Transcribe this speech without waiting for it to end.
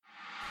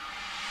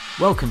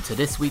Welcome to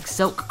this week's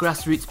Selk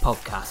Grassroots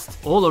podcast,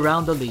 all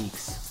around the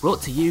leagues,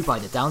 brought to you by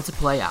the Down to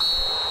Play app.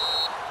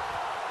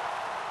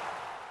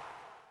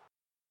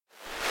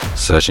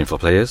 Searching for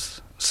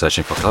players?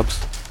 Searching for clubs?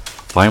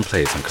 Find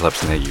players and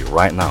clubs near you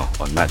right now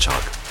on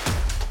MatchHawk.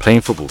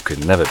 Playing football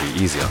could never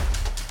be easier.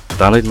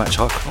 Download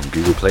MatchHawk on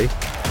Google Play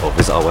or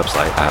visit our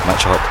website at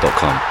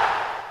matchhawk.com.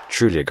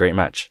 Truly a great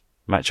match.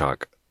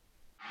 MatchHawk.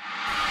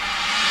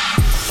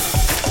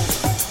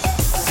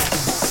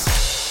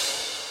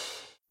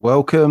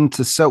 Welcome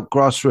to Selk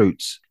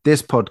Grassroots.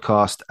 This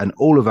podcast and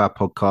all of our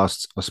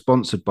podcasts are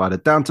sponsored by the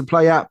Down to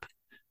Play app,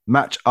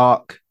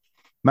 MatchArc,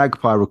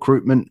 Magpie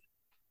Recruitment,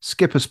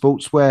 Skipper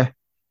Sportswear,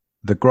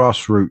 the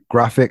Grassroot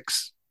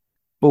Graphics,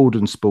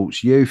 Baldon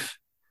Sports Youth,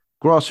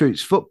 Grassroots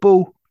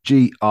Football,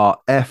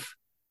 GRF,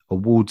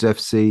 Awards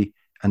FC,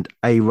 and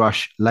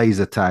A-Rush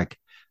Laser Tag.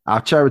 Our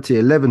Charity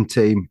 11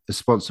 team is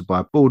sponsored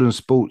by Baldon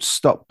Sports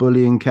Stop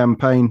Bullying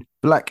Campaign,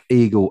 Black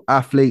Eagle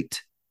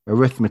Athlete,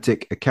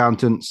 Arithmetic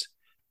Accountants,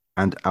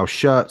 and our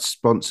shirt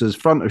sponsors,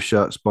 front of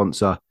shirt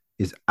sponsor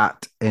is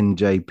at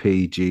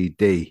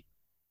NJPGD.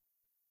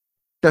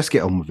 Let's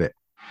get on with it.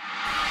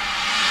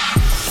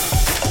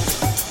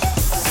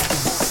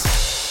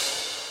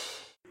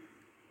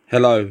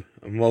 Hello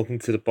and welcome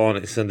to the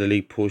Barnet Sunday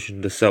League portion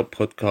of the Selk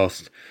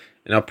podcast.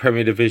 In our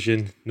Premier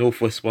Division,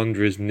 Northwest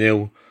Wanderers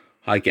 0,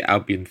 Highgate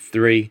Albion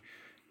 3,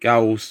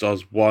 Gow All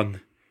Stars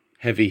 1,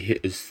 Heavy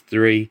Hitters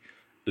 3,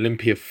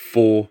 Olympia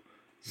 4,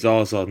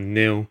 Zaza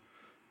 0,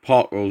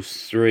 Park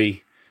Rolls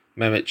 3,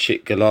 Mehmet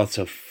Chit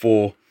Galata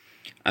 4,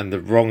 and the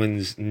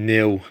Wrongans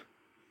 0,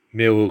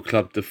 Mill Hill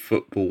Club de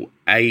Football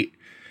 8.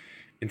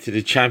 Into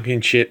the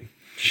Championship,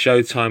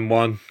 Showtime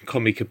 1,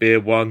 Comi Kabir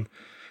 1,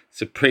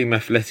 Supreme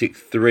Athletic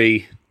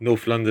 3,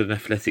 North London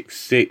Athletic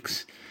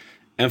 6,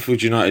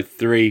 Enfield United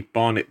 3,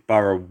 Barnet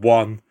Borough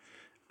 1,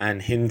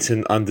 and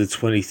Hinton Under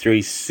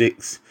 23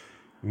 6,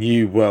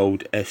 New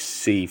World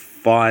FC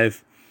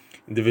 5.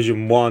 In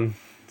Division 1,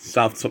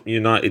 Southampton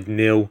United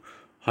 0,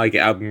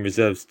 Highgate Albion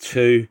Reserves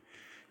 2.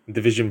 In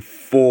Division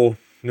 4,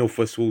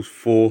 Northwest Wolves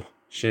 4,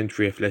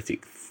 Shentry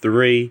Athletic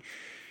 3.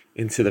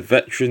 Into the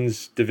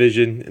Veterans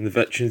Division, in the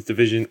Veterans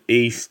Division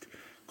East,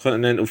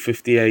 Continental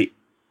 58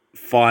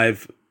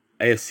 5,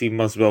 AFC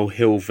Muswell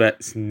Hill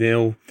Vets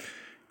 0,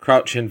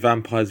 Crouch End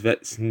Vampires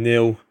Vets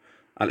 0,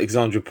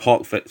 Alexandra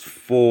Park Vets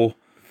 4,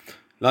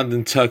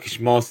 London Turkish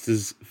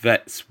Masters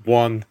Vets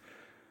 1,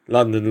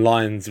 London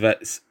Lions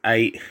Vets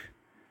 8,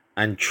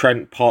 and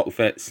Trent Park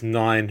Vets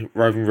 9,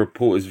 Roving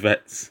Reporters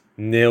Vets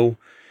 0.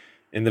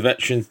 In the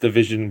Veterans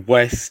Division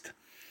West,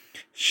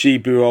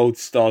 Shibu Old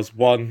Stars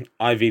 1,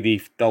 Ivy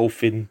Leaf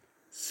Dolphins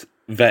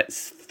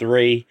Vets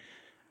 3,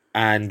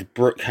 and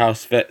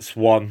Brookhouse Vets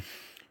 1,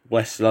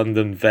 West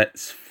London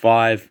Vets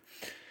 5.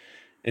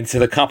 Into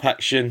the cup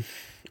action,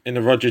 in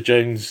the Roger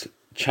Jones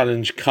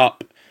Challenge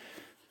Cup,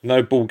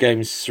 No Ball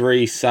Games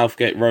 3,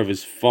 Southgate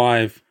Rovers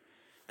 5,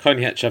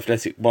 Coney Hatch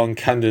Athletic 1,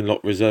 Camden Lock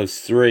Reserves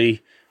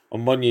 3,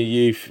 Omonia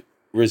Youth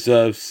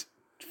Reserves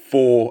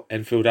 4,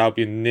 Enfield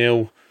Albion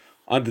 0,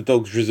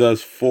 Underdogs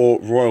Reserves 4,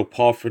 Royal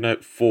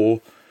Parthenope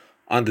 4,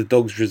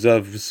 Underdogs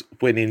Reserves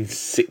winning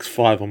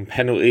 6-5 on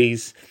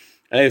penalties,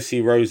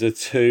 AFC Rosa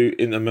 2,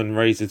 Interman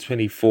Razor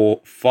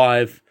 24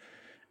 5,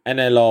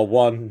 NLR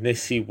 1,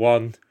 Nissi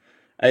 1,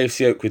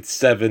 AFC Oakwood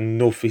 7,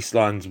 North East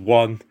Lions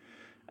 1,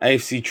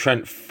 AFC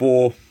Trent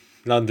 4,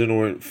 London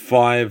Orient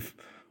 5,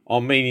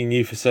 Armenian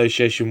Youth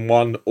Association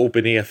 1,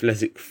 Albany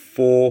Athletic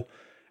 4,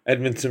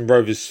 Edmonton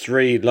Rovers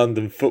 3,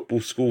 London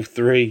Football School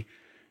 3,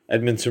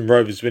 Edmonton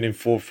Rovers winning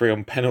 4-3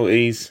 on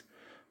penalties,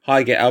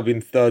 Highgate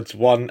Albion Thirds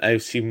 1,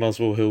 AFC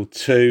Muswell Hill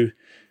 2,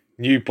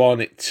 New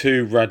Barnet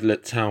 2,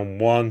 Radlett Town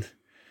 1,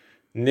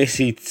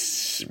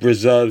 Nissi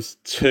Reserves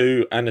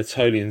 2,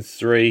 Anatolians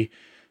 3,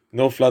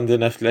 North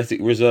London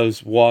Athletic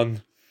Reserves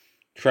 1,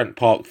 Trent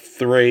Park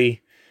 3,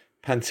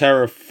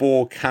 Pantera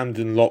 4,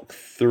 Camden Lock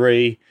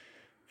 3,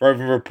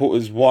 Roving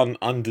Reporters 1,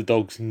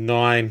 Underdogs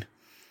 9,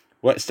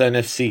 Whetstone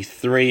FC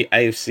 3,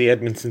 AFC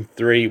Edmonton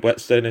 3,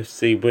 Whetstone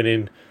FC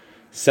winning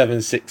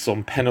 7-6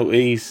 on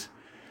penalties,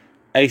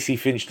 AC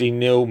Finchley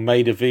 0,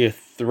 Maida Villa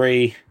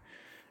 3,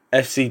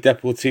 FC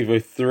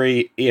Deportivo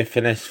 3,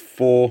 EFNS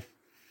 4,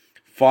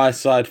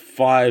 Fireside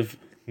 5,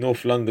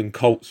 North London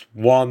Colts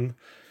 1,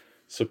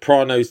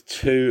 Sopranos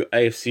 2,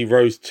 AFC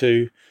Rose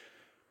 2.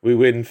 We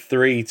win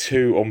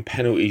 3-2 on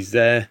penalties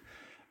there.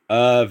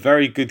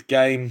 Very good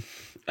game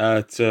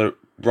to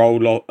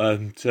roll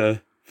on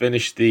to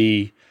finish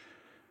the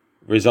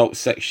results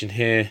section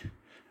here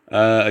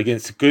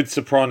against a good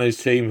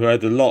Sopranos team who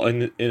had a lot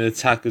in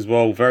attack as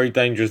well. Very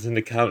dangerous in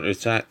the counter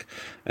attack.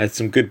 Had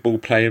some good ball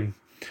playing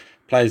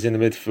players in the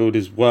midfield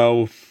as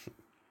well.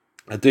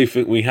 I do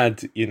think we had,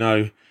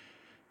 the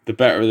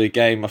better of the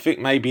game. I think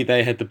maybe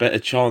they had the better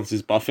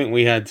chances, but I think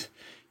we had,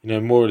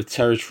 more of the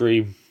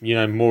territory,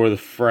 more of the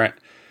threat,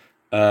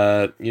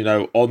 on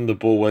the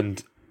ball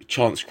and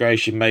chance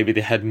creation. Maybe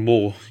they had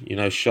more,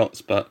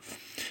 shots, but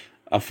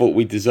I thought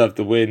we deserved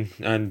the win.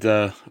 And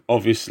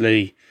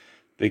obviously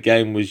the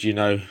game was,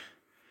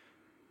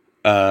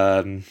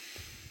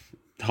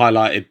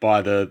 highlighted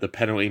by the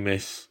penalty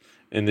miss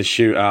in the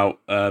shootout.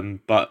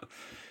 But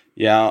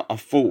yeah, I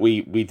thought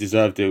we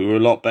deserved it. We were a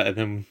lot better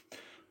than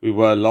we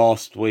were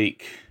last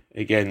week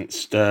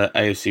against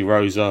AFC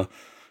Rosa.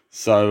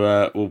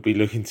 So we'll be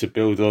looking to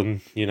build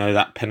on,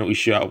 that penalty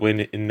shootout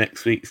win in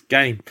next week's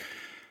game.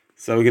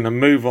 So we're going to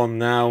move on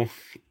now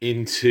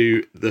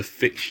into the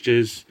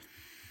fixtures.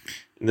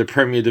 In the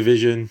Premier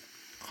Division,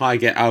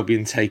 Highgate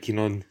Albion taking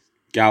on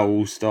Gow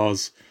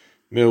All-Stars.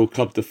 Mill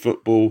Club de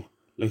Football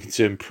looking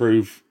to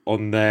improve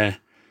on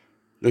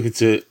looking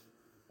to,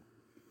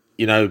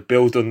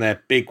 build on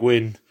their big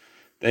win.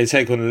 They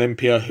take on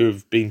Olympia, who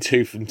have been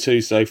 2 from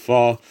 2 so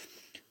far.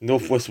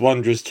 Northwest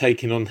Wanderers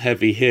taking on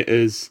Heavy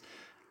Hitters.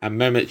 And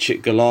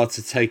Mehmetçik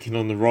Galata taking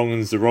on the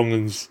Wrong'uns. The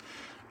Wrong'uns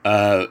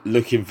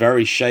looking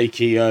very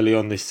shaky early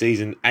on this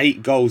season.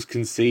 8 goals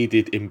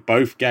conceded in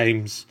both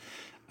games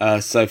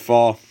so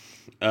far.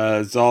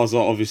 Zaza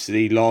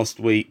obviously last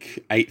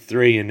week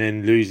 8-3 and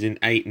then losing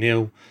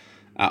 8-0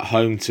 at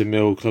home to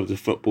Mill Club de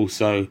Football.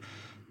 So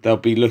they'll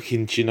be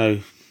looking,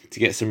 to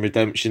get some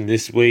redemption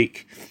this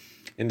week.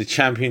 In the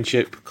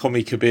Championship,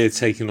 Komi Kabir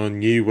taking on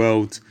New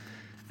World.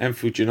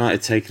 Enfield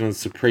United taking on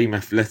Supreme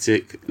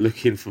Athletic,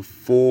 looking for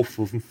 4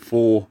 from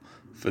 4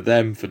 for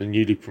them, for the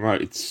newly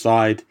promoted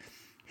side.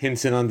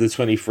 Hinton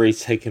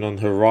Under-23 taking on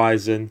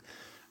Horizon.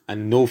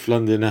 And North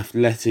London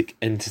Athletic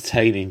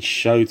entertaining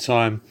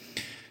Showtime.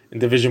 In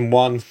Division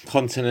 1,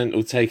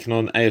 Continental taking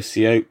on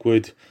AFC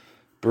Oakwood.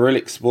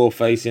 Barillic Sport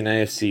facing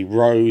AFC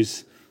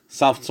Rose.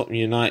 Southampton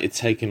United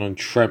taking on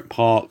Trent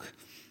Park.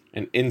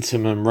 And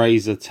Interman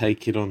Razor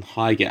taking on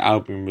Highgate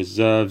Albion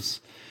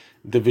Reserves.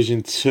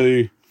 Division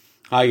 2,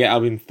 Highgate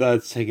Albion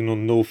Thirds taking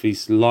on North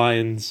East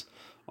Lions.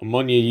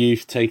 Omonia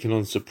Youth taking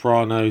on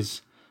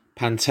Sopranos.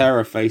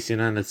 Pantera facing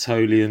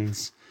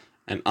Anatolians.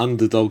 And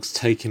Underdogs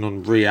taking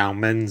on Real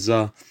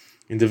Menza.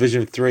 In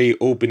Division 3,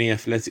 Albany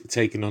Athletic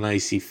taking on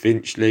AC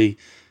Finchley.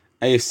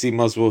 AFC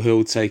Muswell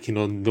Hill taking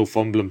on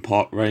Northumberland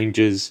Park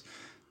Rangers.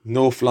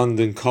 North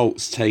London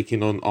Colts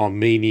taking on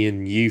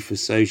Armenian Youth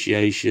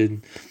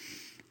Association.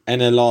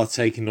 NLR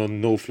taking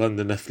on North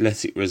London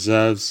Athletic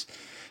Reserves.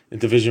 In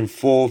Division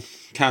 4,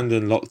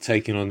 Camden Lock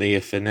taking on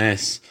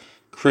EFNS.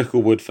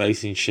 Cricklewood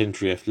facing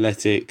Shentry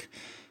Athletic.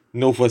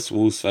 Northwest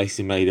Wolves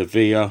facing Maida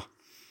Villa.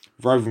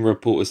 Roving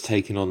Reporters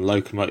taking on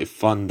Locomotive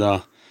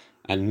Thunder.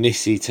 And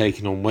Nissi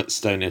taking on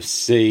Whetstone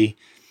FC.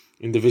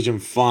 In Division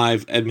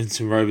 5,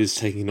 Edmonton Rovers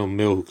taking on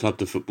Mill Club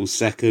de Football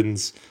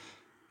Seconds.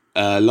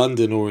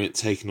 London Orient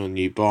taking on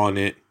New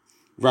Barnet.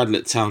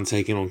 Radlett Town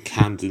taking on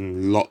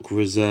Camden Lock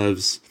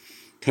Reserves.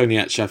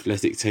 Coniac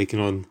Athletic taking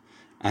on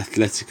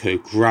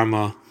Atletico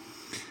Grammar.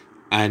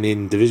 And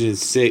in Division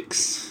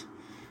 6,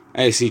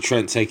 AFC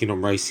Trent taking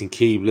on Racing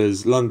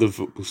Keeblers. London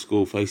Football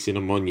School facing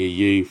Omonia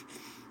Youth.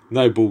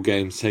 No Ball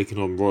Games taking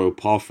on Royal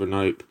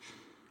Parthenope.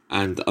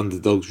 And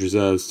Underdogs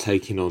Reserves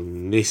taking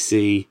on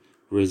Nissi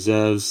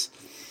Reserves.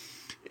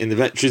 In the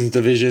Veterans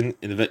Division,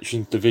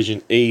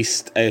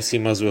 East,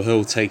 AFC Muswell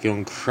Hill taking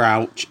on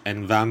Crouch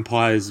and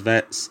Vampires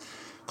Vets.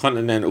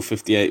 Continental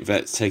 58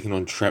 Vets taking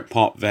on Trent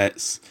Park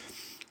Vets.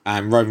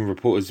 And Roving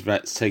Reporters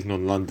Vets taking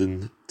on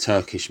London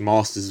Turkish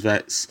Masters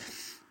Vets.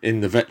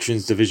 In the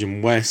Veterans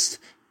Division West,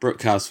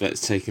 Brookhouse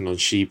Vets taking on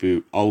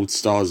Shibu Old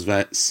Stars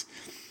Vets.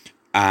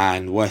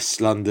 And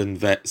West London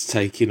Vets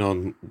taking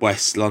on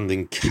West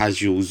London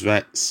Casuals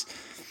Vets.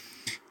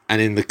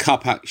 And in the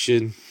Cup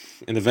action,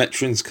 in the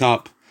Veterans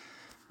Cup,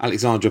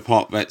 Alexandra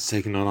Park Vets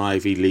taking on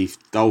Ivy Leaf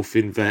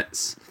Dolphin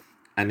Vets.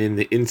 And in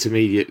the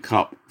Intermediate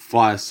Cup,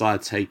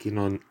 Fireside taking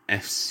on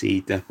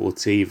FC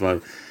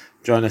Deportivo.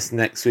 Join us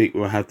next week.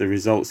 We'll have the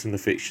results and the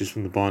fixtures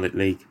from the Barnet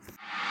League.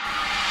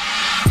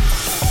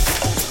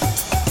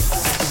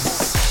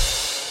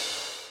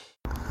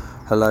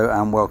 Hello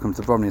and welcome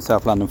to the Bromley and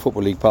South London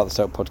Football League part of the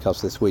Stoke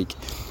podcast this week.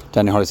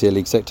 Daniel Hollis here,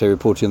 League Secretary,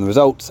 reporting on the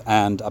results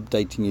and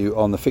updating you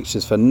on the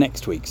fixtures for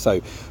next week.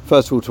 So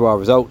first of all, to our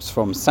results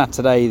from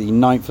Saturday the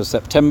 9th of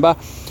September.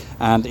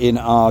 And in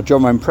our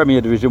John Moan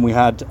Premier Division, we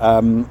had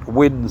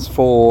wins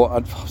for,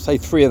 I'd say,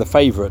 3 of the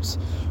favourites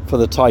for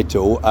the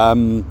title.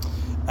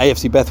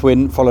 AFC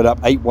Bethwyn followed up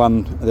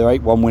 8-1, their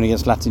 8-1 win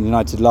against Latin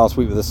United last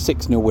week with a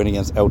 6-0 win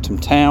against Eltham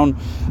Town.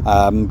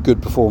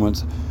 Good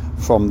performance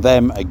from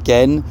them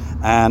again.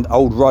 And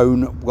Old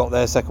Roan got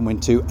their second win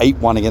too,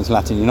 8-1 against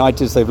Latin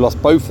United. So they've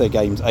lost both their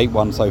games,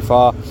 8-1 so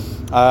far.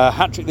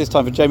 Hat-trick this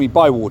time for Jamie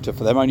Bywater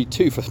for them, only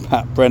 2 for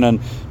Pat Brennan,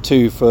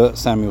 2 for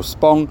Samuel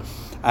Spong.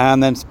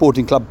 And then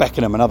Sporting Club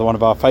Beckenham, another one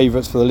of our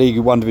favourites for the league,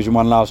 who won Division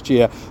 1 last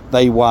year.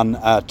 They won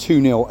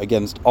 2-0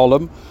 against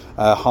Oldham.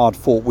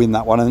 Hard-fought win,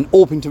 that one. And then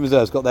Orpington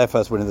Reserves got their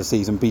first win of the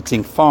season,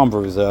 beating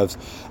Farnborough Reserves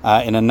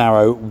in a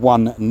narrow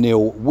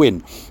 1-0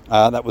 win.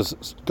 That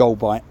was goal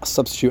by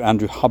substitute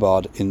Andrew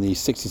Hubbard in the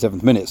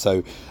 67th minute.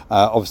 So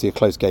obviously a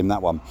close game,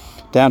 that one.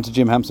 Down to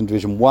Jim Hampson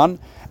Division 1.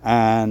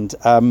 And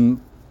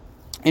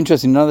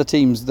interesting, none of the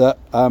teams that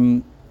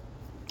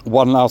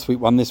won last week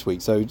won this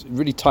week, so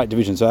really tight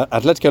division. So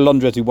Atletico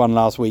Londres, who won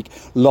last week,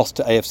 lost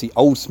to AFC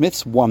Old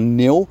Smiths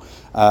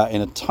 1-0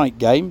 in a tight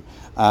game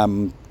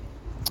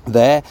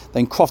there.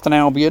 Then Crofton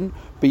Albion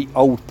beat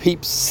Old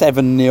Peeps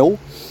 7-0.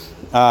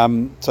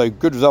 So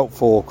good result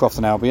for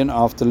Crofton Albion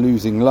after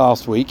losing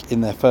last week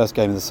in their first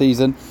game of the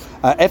season.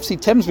 FC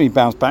Thamesmead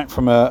bounced back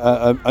from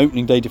an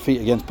opening day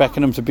defeat against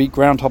Beckenham to beat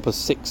Groundhoppers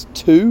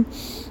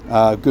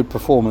 6-2. Good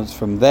performance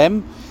from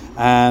them.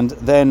 And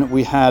then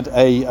we had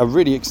a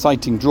really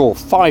exciting draw,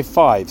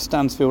 5-5,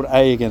 Stansfield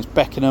A against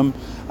Beckenham,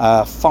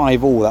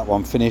 5-5 that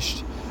one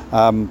finished.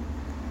 And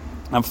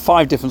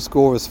 5 different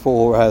scorers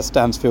for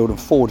Stansfield and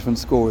 4 different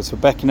scorers for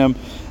Beckenham.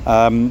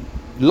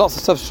 Lots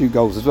of substitute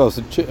goals as well.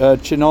 So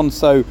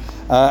Chinonso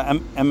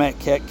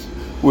Emekek,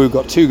 we've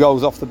got 2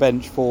 goals off the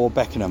bench for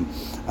Beckenham.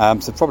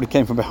 So probably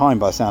came from behind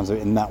by the sounds of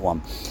it in that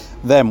one.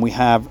 Then we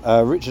have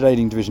Richard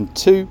Aiding Division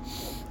 2.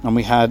 And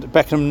we had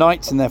Beckenham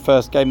Knights in their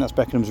first game. That's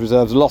Beckenham's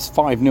reserves. Lost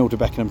 5-0 to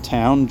Beckenham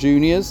Town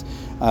Juniors,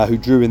 who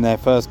drew in their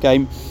first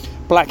game.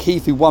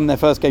 Blackheath, who won their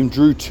first game,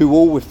 drew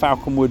 2-2 with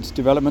Falconwood's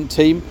development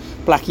team.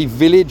 Blackheath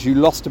Village, who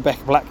lost to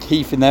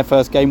Blackheath in their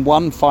first game,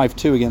 won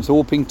 5-2 against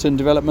Orpington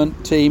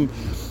development team.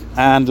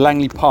 And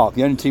Langley Park,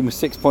 the only team with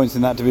 6 points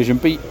in that division,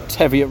 beat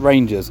Teviot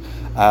Rangers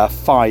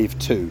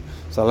 5-2.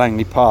 So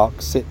Langley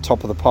Park sit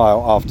top of the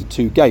pile after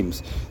 2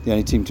 games. The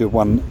only team to have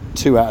won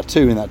 2 out of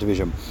 2 in that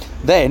division.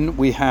 Then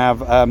we have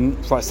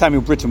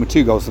Samuel Britton with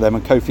 2 goals for them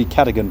and Kofi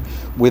Cadogan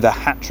with a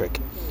hat-trick.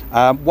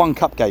 1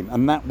 cup game,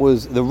 and that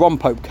was the Ron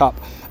Pope Cup,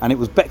 and it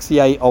was Bexley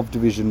A of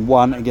Division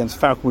 1 against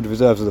Falconwood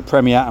Reserves of the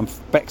Premier, and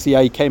Bexley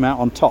A came out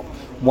on top,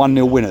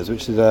 1-0 winners,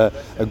 which is a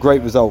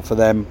great result for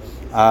them.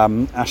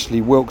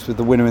 Ashley Wilkes with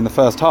the winner in the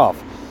first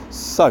half.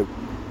 So,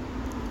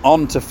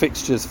 on to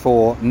fixtures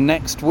for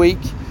next week.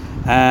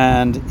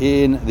 And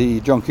in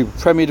the John Cooper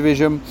Premier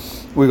Division,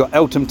 we've got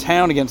Eltham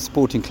Town against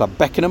Sporting Club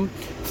Beckenham,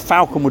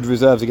 Falconwood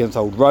Reserves against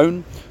Old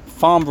Roan,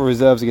 Farnborough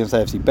Reserves against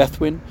AFC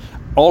Bethwyn,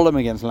 Oldham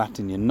against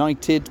Latin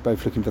United,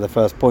 both looking for their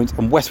first points,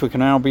 and Westwick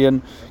and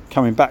Albion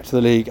coming back to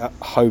the league at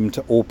home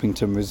to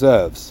Orpington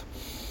Reserves.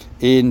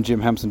 In Jim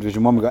Hampson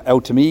Division 1, we've got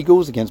Eltham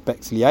Eagles against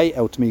Bexley A.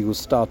 Eltham Eagles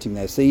starting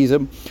their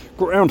season.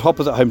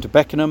 Groundhoppers at home to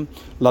Beckenham.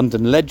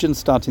 London Legends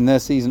starting their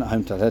season at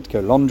home to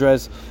Atletico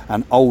Londres.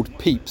 And Old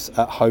Peeps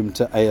at home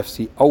to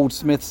AFC Old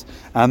Smiths.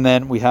 And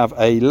then we have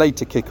a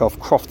later kick-off,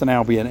 Crofton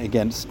Albion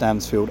against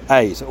Stansfield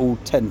A. So all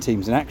 10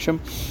 teams in action.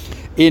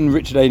 In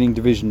Richard Aiding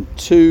Division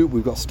 2,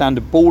 we've got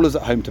Standard Ballers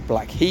at home to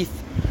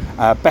Blackheath.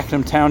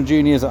 Beckenham Town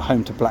Juniors at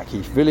home to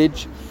Blackheath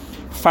Village.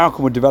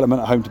 Falconwood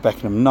Development at home to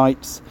Beckenham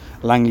Knights.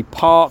 Langley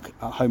Park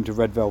at home to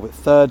Red Velvet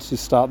Thirds to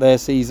start their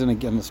season.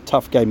 Again, it's a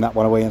tough game, that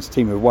one away against a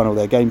team who have won all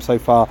their games so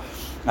far.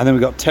 And then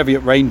we've got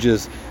Teviot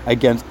Rangers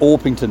against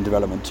Orpington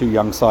Development, 2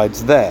 young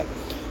sides there.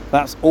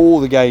 That's all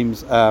the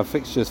games,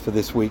 fixtures for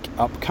this week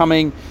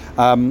upcoming.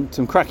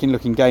 Some cracking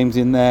looking games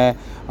in there.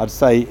 I'd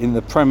say in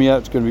the Premier,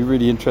 it's going to be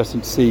really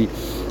interesting to see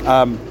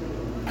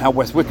how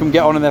West Wickham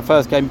get on in their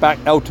first game back.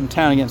 Eltham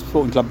Town against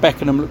Sporting Club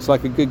Beckenham looks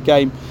like a good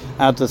game,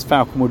 as does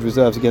Falconwood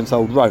Reserves against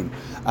Old Roan.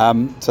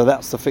 So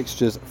that's the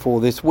fixtures for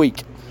this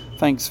week.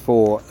 Thanks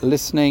for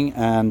listening,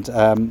 and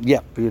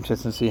be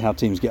interesting to see how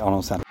teams get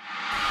on Saturday.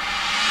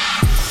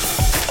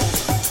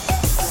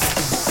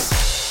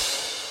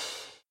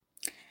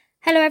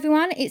 Hello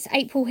everyone, it's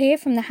April here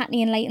from the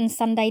Hackney and Leighton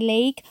Sunday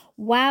League.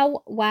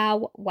 Wow,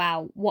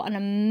 what an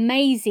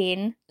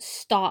amazing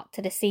start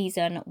to the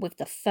season with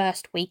the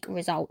first week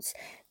results.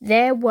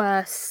 There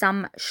were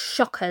some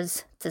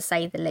shockers, to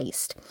say the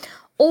least.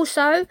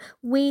 Also,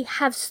 we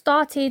have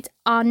started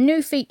our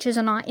new features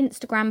on our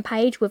Instagram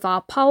page with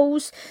our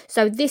polls.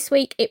 So this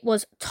week it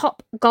was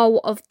top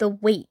goal of the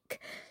week.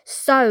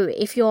 So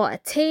if you're a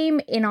team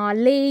in our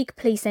league,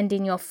 please send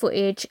in your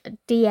footage,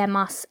 DM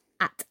us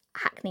at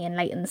Hackney and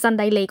Leighton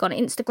Sunday League on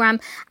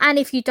Instagram, and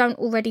if you don't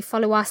already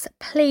follow us,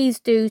 please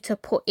do to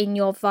put in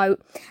your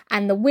vote.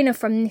 And the winner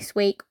from this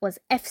week was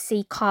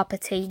FC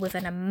Carpety with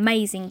an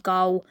amazing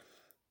goal.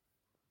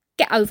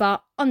 Get over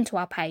onto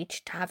our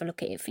page to have a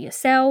look at it for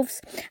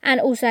yourselves,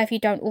 and also if you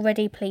don't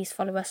already, please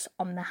follow us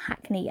on the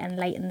Hackney and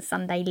Leighton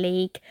Sunday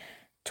League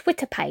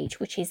Twitter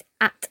page, which is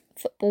at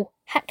Football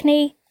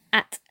Hackney,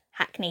 at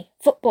Hackney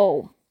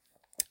Football.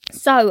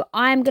 So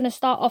I'm going to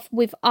start off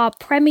with our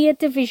Premier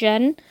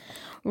Division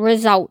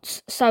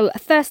results. So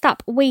first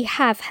up we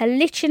have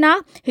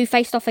Halicina, who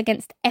faced off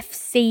against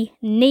FC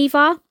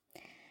Neva.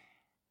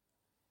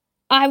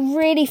 I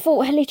really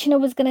thought Halicina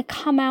was going to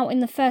come out in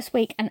the first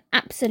week and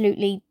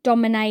absolutely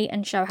dominate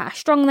and show how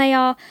strong they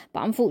are,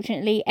 but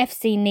unfortunately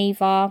FC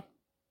Neva,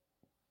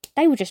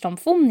 they were just on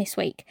form this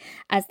week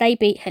as they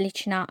beat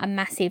Halicina a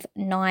massive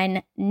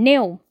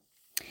 9-0.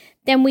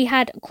 Then we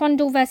had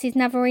Crondall versus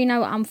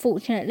Navarino.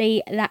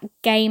 Unfortunately, that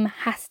game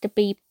has to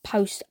be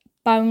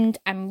postponed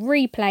and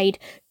replayed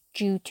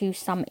due to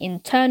some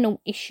internal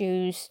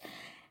issues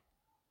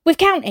with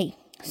County.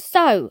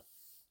 So,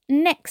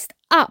 next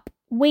up,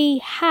 we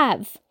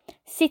have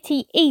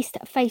City East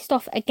faced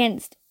off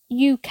against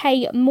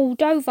UK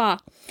Moldova.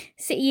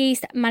 City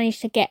East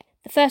managed to get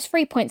the first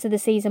 3 points of the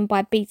season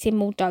by beating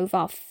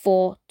Moldova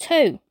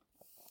 4-2.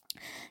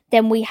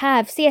 Then we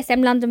have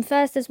CSM London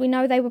First. As we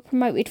know, they were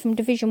promoted from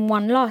Division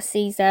 1 last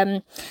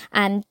season,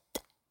 and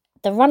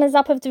the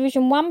runners-up of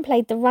Division 1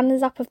 played the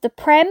runners-up of the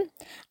Prem,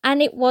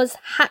 and it was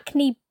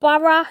Hackney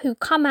Borough who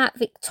come out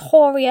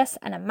victorious,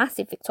 and a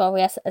massive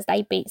victorious, as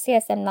they beat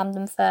CSM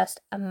London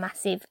First a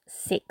massive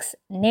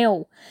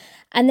 6-0.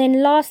 And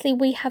then lastly,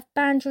 we have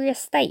Boundary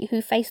Estate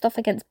who faced off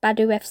against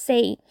Badu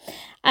FC.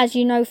 As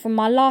you know from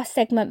my last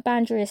segment,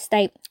 Boundary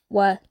Estate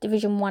were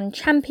Division 1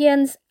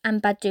 champions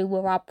and Badu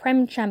were our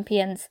Prem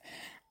champions.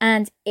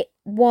 And it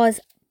was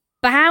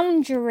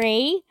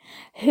Boundary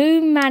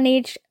who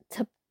managed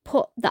to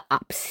put the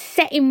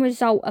upsetting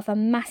result of a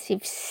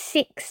massive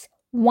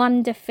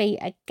 6-1 defeat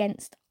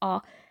against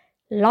our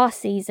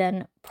last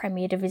season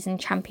Premier Division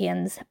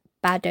champions,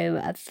 Badu.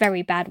 A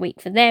very bad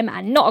week for them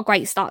and not a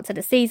great start to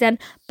the season,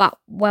 but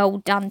well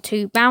done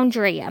to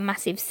Boundary. A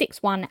massive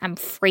 6-1 and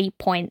 3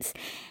 points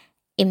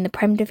in the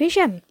Prem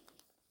Division.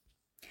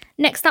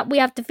 Next up, we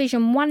have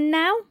Division 1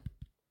 now.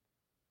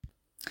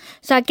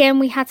 So again,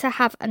 we had to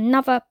have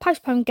another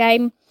postponed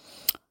game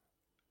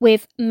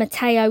with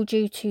Matteo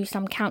due to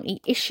some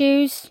county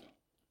issues,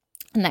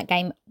 and that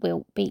game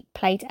will be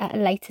played at a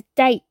later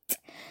date.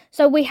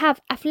 So we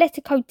have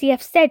Atletico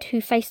DFZ who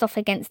faced off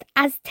against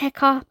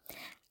Azteca.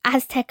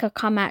 Azteca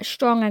come out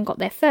strong and got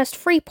their first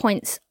 3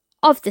 points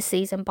of the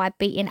season by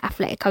beating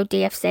Atletico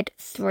DFZ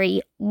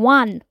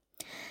 3-1.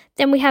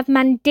 Then we have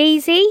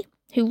Mandizi,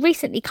 who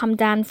recently come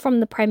down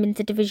from the Prem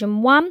into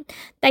Division 1.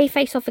 They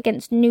face off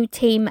against new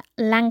team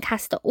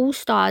Lancaster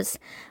All-Stars.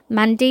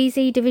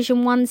 Mandizi,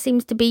 Division 1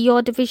 seems to be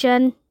your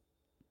division,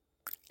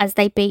 as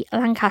they beat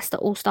Lancaster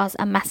All-Stars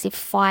a massive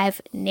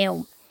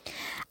 5-0.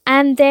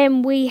 And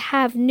then we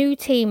have new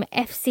team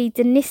FC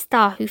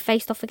Denista, who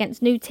faced off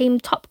against new team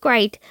Top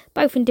Grade,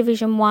 both in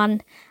Division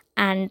 1.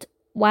 And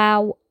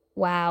wow.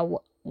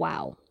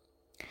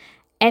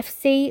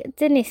 FC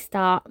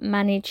Denista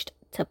managed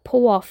to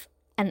pull off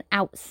an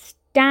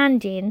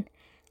outstanding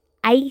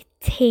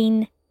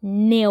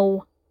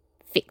 18-0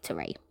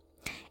 victory.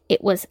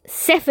 It was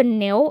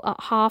 7-0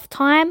 at half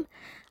time,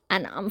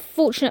 and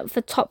unfortunate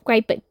for Top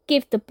Grade, but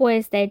give the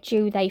boys their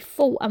due. They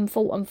fought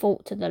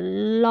to the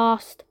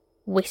last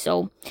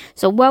whistle.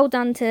 So well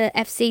done to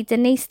FC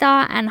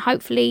Denista, and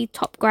hopefully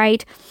Top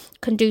Grade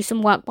can do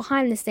some work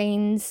behind the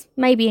scenes,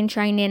 maybe in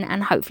training,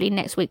 and hopefully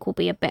next week will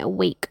be a better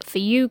week for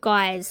you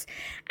guys.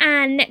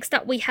 And next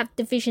up we have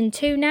Division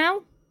 2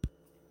 now.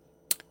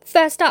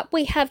 First up,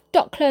 we have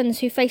Docklands,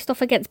 who faced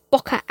off against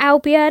Boca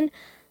Albion.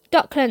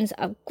 Docklands,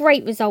 a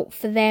great result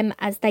for them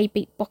as they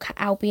beat Boca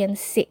Albion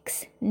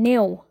 6-0.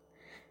 There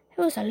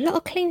was a lot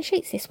of clean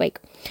sheets this week.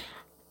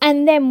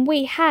 And then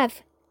we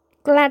have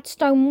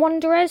Gladstone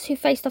Wanderers, who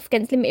faced off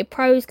against Limited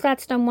Pros.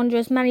 Gladstone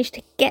Wanderers managed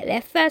to get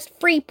their first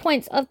 3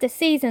 points of the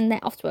season.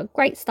 They're off to a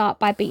great start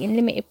by beating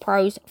Limited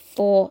Pros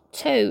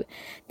 4-2.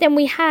 Then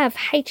we have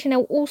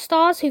H&L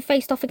All-Stars, who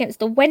faced off against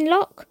the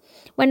Wenlock.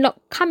 Wenlock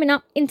coming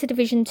up into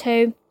Division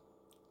 2.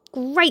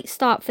 Great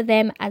start for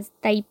them as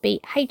they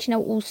beat H&L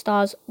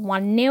All-Stars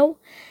 1-0.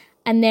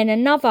 And then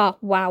another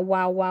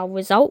wow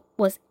result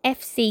was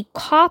FC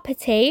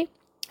Carpety,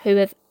 who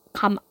have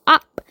come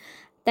up.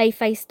 They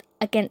faced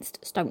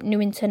against Stoke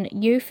Newington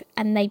Youth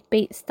and they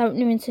beat Stoke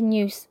Newington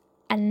Youth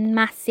a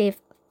massive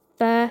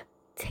 13-0.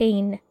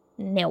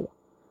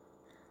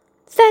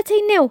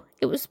 13-0.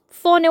 It was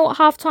 4-0 at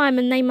half time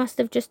and they must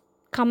have just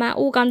come out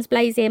all guns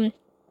blazing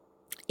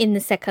in the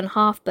second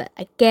half. But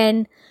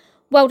again,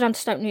 well done to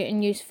Stoke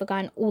Newington Youth for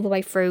going all the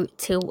way through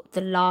till the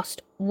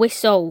last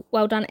whistle.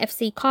 Well done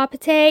FC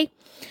Carpety.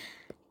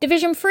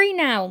 Division 3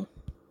 now.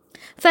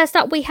 First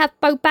up we have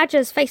Bow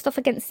Badgers faced off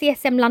against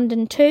CSM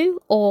London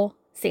 2, or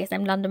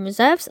CSM London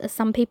Reserves as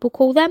some people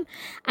call them.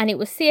 And it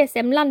was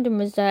CSM London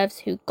Reserves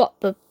who got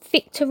the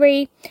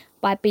victory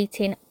by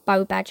beating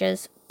Bow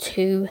Badgers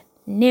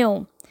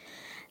 2-0.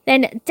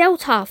 Then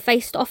Delta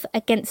faced off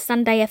against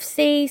Sunday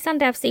FC.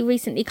 Sunday FC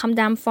recently come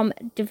down from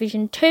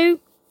Division 2.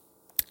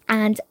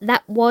 And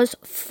that was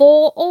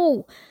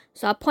 4-4.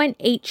 So a point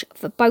each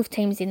for both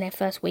teams in their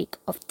first week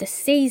of the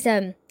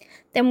season.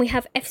 Then we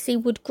have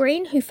FC Wood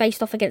Green, who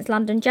faced off against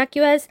London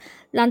Jaguars.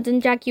 London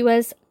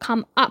Jaguars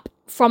come up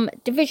from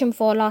Division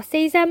 4 last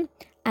season,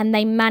 and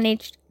they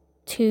managed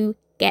to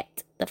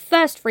get the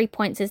first 3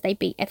 points as they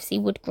beat FC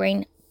Wood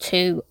Green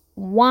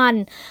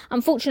 2-1.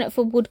 Unfortunate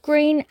for Wood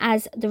Green,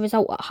 as the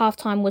result at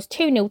halftime was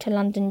 2-0 to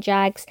London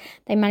Jags.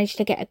 They managed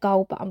to get a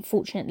goal, but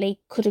unfortunately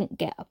couldn't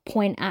get a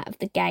point out of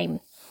the game.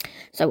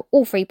 So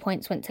all 3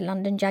 points went to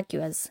London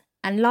Jaguars.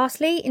 And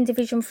lastly, in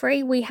Division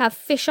 3, we have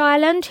Fish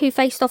Island, who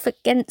faced off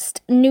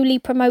against newly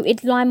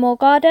promoted Limemore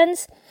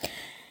Gardens.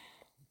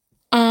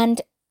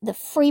 And the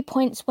 3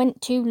 points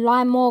went to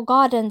Limemore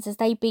Gardens as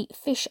they beat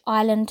Fish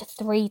Island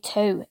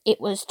 3-2.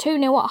 It was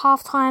 2-0 at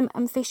half-time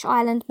and Fish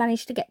Island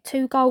managed to get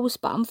 2 goals.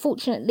 But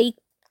unfortunately,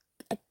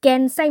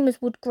 again, same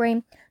as Wood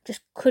Green, just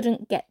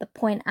couldn't get the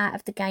point out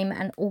of the game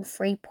and all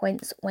 3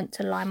 points went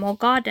to Limemore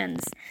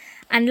Gardens.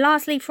 And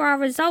lastly, for our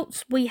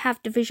results, we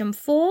have Division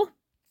 4.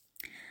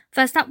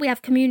 First up, we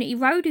have Community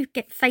Road, who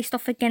get faced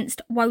off against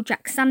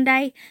Wojak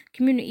Sunday.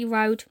 Community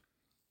Road,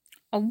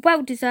 a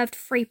well-deserved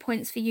 3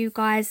 points for you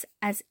guys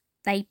as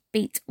they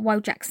beat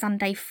Wojak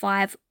Sunday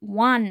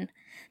 5-1.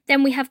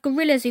 Then we have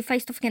Gorillas, who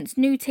faced off against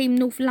new team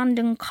North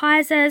London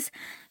Kaisers,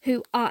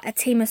 who are a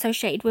team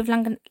associated with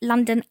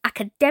London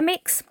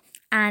Academics.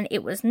 And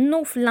it was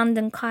North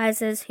London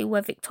Kaisers who were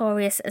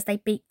victorious as they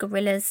beat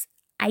Gorillas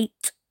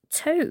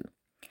 8-2.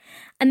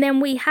 And then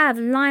we have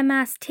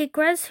Limass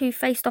Tigres, who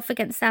faced off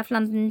against South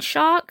London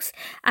Sharks.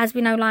 As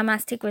we know,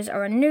 Limass Tigres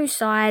are a new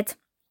side,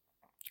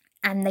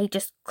 and they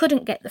just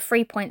couldn't get the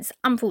 3 points,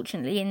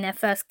 unfortunately, in their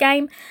first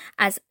game,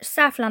 as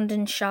South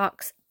London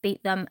Sharks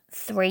beat them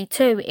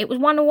 3-2. It was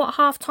 1-1 at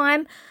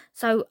half-time,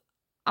 so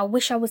I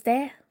wish I was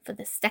there for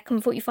the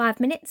second 45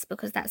 minutes,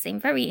 because that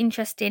seemed very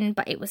interesting,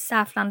 but it was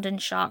South London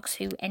Sharks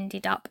who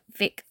ended up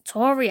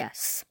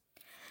victorious.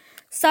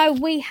 So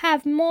we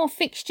have more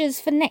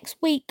fixtures for next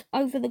week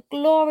over the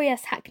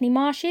glorious Hackney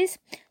Marshes.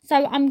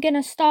 So I'm going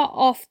to start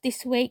off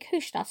this week. Who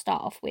should I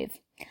start off with?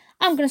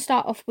 I'm going to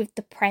start off with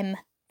the Prem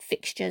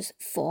fixtures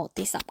for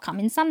this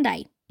upcoming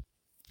Sunday.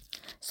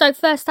 So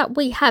first up,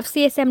 we have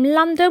CSM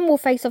London will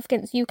face off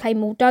against UK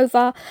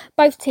Moldova.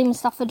 Both teams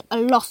suffered a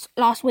loss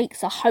last week,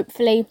 so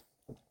hopefully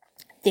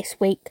this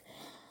week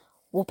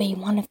will be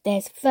one of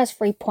their first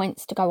 3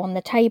 points to go on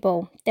the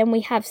table. Then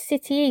we have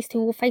City East,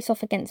 who will face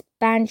off against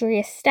Bandry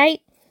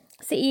Estate.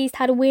 City East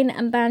had a win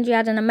and Bandry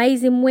had an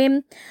amazing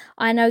win.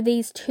 I know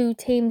these two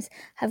teams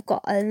have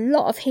got a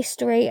lot of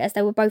history, as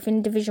they were both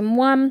in Division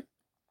 1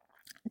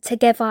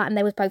 together and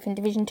they was both in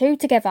Division 2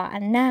 together,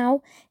 and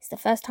now it's the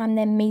first time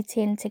they're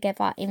meeting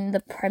together in the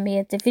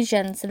Premier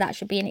Division, so that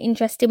should be an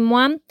interesting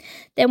one.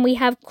 Then we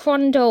have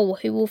Crondall,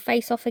 who will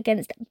face off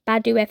against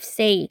Badu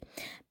FC.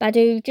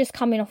 Badu just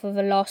coming off of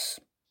a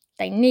loss.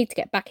 They need to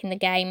get back in the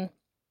game.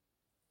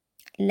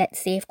 Let's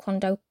see if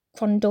Crondall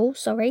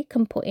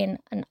can put in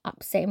an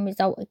upsetting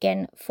result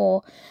again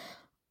for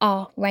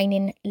our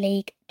reigning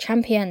league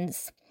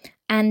champions.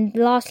 And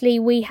lastly,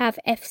 we have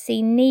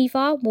FC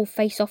Neva will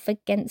face off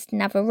against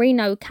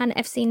Navarino. Can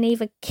FC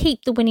Neva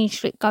keep the winning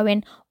streak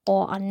going,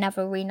 or are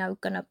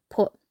Navarino going to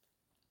put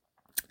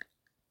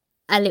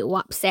a little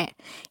upset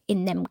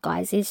in them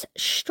guys'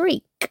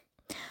 streak?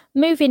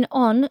 Moving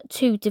on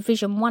to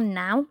Division 1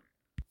 now.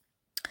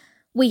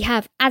 We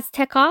have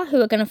Azteca,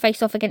 who are going to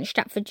face off against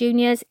Stratford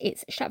Juniors.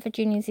 It's Stratford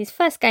Juniors'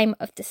 first game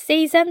of the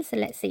season, so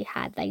let's see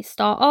how they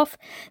start off.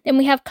 Then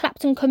we have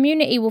Clapton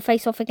Community will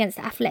face off against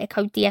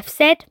Atletico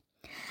DFZ.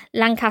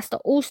 Lancaster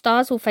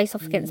All-Stars will face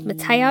off against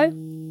Mateo,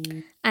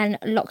 and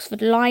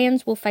Loxford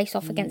Lions will face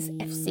off against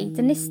FC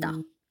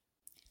Denista.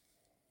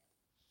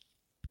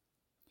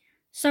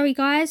 Sorry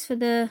guys for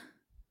the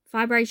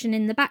vibration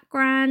in the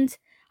background.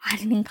 I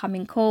had an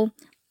incoming call,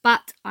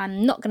 but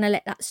I'm not going to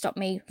let that stop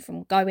me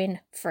from going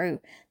through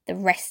the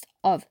rest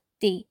of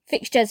the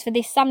fixtures for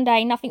this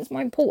Sunday. Nothing's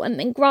more important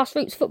than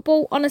grassroots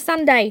football on a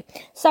Sunday.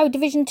 So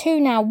Division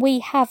 2 now, we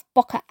have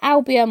Boca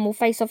Albion will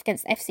face off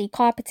against FC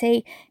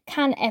Carpety.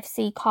 Can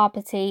FC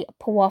Carpety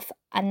pull off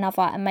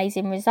another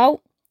amazing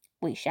result?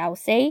 We shall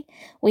see.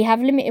 We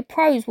have Limited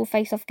Pros will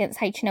face off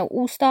against H&L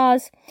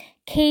All-Stars.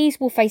 Keys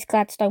will face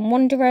Gladstone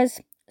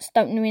Wanderers.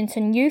 Stoke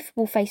Newington Youth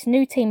will face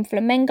new team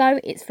Flamengo.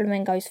 It's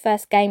Flamengo's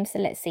first game, so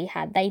let's see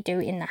how they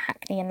do in the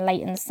Hackney and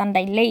Leighton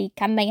Sunday League.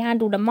 Can they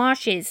handle the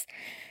Marshes?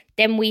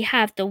 Then we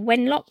have the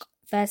Wenlock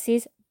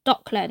versus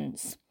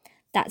Docklands.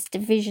 That's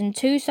Division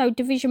 2. So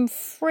Division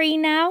 3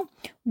 now.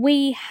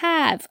 We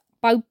have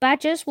Bow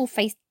Badgers will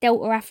face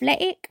Delta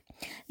Athletic.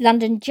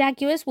 London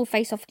Jaguars will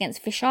face off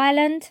against Fish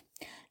Island.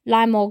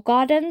 Lymore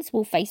Gardens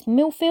will face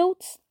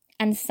Millfields.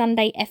 And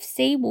Sunday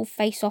FC will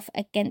face off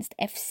against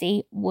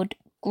FC Wood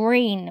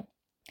Green.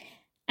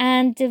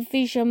 And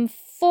Division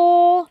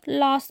 4,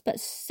 last but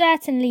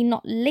certainly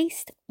not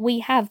least, we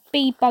have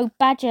Bow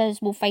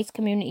Badgers will face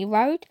Community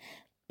Road.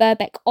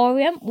 Birkbeck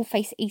Orient will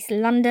face East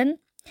London.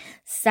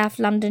 South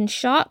London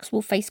Sharks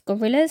will face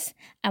Gorillas.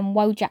 And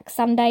Wojak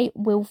Sunday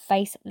will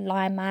face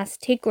Limass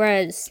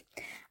Tigres.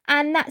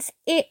 And that's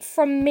it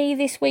from me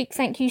this week.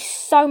 Thank you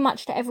so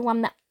much to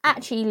everyone that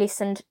actually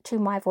listened to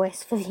my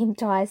voice for the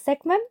entire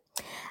segment.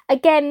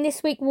 Again,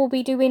 this week we'll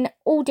be doing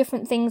all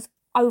different things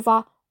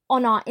over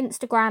on our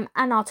Instagram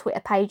and our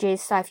Twitter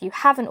pages. So if you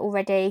haven't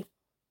already,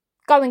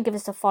 go and give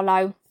us a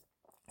follow.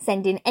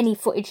 Send in any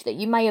footage that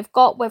you may have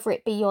got, whether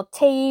it be your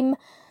team,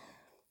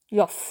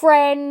 your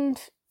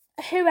friend,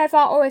 whoever,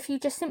 or if you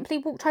just simply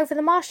walked over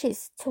the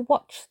marshes to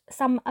watch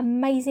some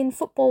amazing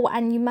football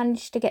and you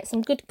managed to get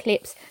some good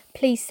clips,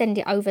 please send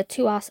it over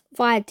to us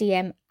via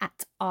DM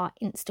at our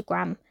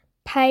Instagram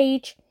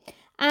page.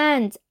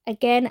 And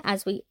again,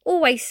 as we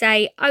always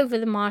say, over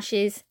the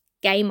marshes,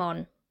 game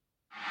on.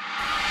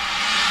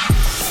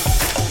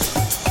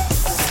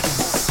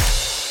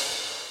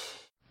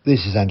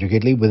 This is Andrew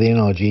Gidley with the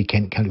NRG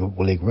Kent County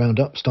Football League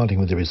Roundup, starting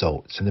with the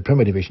results. In the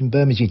Premier Division,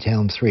 Bermondsey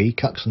Town 3,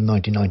 Cuxton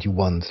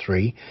 1991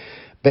 3,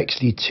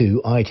 Bexley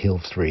 2,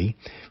 Idehill 3,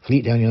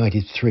 Fleetdown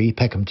United 3,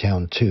 Peckham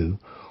Town 2,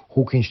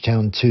 Hawkinge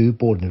Town 2,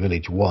 Borden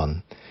Village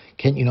 1,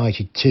 Kent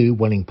United 2,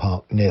 Welling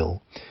Park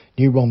 0,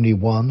 New Romney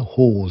 1,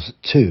 Halls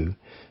 2,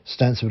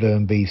 Stansford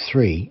OMB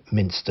 3,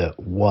 Minster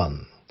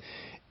 1.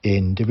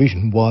 In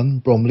Division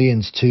 1,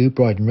 Bromleyans 2,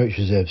 Bryden Roach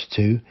Reserves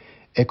 2,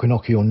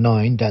 Equinoctial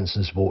 9,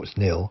 Danson Sports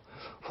 0,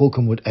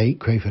 Falconwood 8,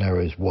 Crayford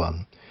Arrows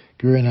 1,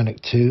 Gurinanak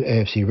 2,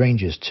 AFC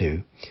Rangers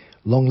 2,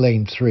 Long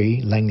Lane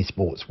 3, Langley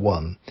Sports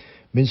 1,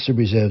 Minster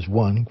Reserves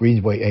 1,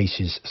 Greensway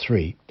Aces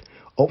 3,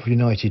 Oxford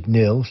United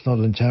 0,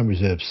 Snodland Town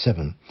Reserves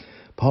 7,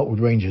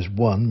 Parkwood Rangers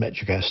 1,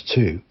 Metrogas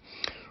 2,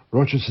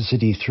 Rochester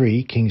City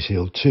 3, Kings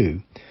Hill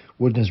 2,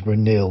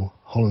 Woodnesborough 0,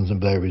 Hollands and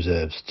Blair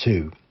Reserves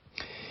 2.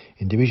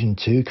 In Division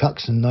 2,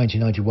 Cuxton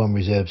 1991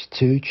 Reserves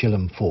 2,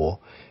 Chilham 4,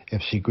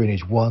 FC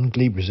Greenwich 1,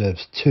 Glebe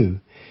Reserves 2,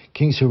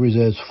 Kings Hill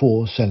Reserves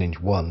 4,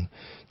 Sellinge 1,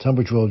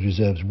 Tunbridge Wells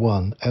Reserves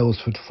 1,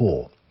 Aylesford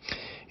 4.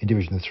 In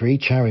Division 3,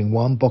 Charing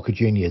 1, Boca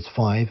Juniors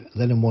 5,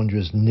 Lenham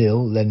Wanderers 0,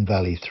 Len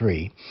Valley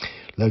 3,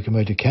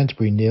 Locomotive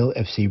Canterbury 0,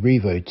 FC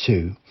Revo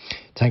 2,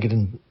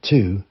 Tankerton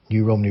 2,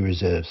 New Romney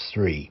Reserves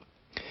 3.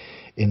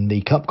 In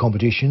the Cup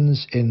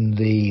competitions, in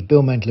the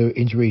Bill Mantler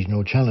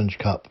Interregional Challenge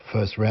Cup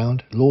first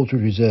round,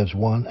 Lordswood Reserves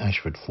 1,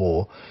 Ashford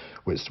 4,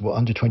 Whitstable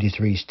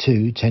Under-23s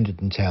 2,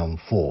 Tenterden Town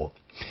 4.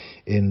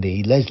 In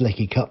the Les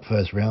Lecky Cup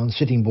first round,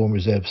 Sittingbourne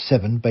Reserves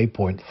 7, Bay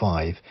Point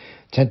 5,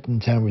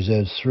 Tenterden Town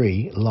Reserves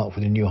 3,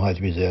 Larkford and New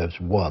Hythe Reserves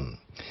 1.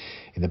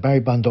 In the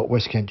Barry Bundock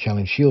West Kent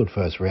Challenge Shield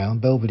first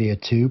round, Belvedere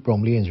 2,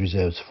 Bromley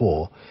Reserves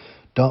 4,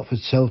 Dartford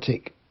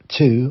Celtic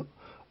 2,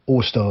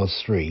 All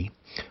Stars 3,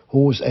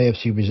 Hawes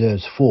AFC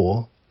Reserves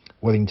 4,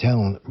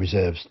 Wellington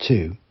Reserves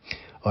 2,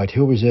 Ide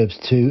Hill Reserves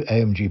 2,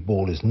 AMG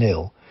Ballers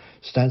 0,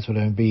 Stansford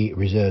OMB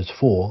Reserves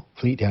 4,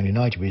 Fleetdown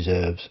United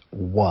Reserves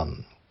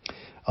 1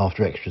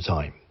 after extra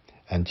time.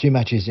 And 2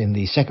 matches in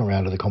the second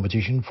round of the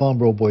competition,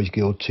 Farnborough Boys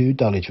Guild 2,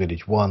 Dulwich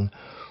Village 1,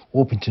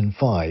 Orpington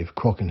 5,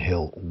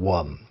 Crockenhill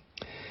 1.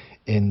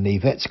 In the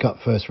Vets Cup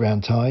first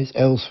round ties,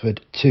 Aylesford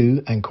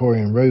 2 and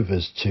Corian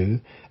Rovers 2,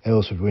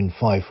 Aylesford win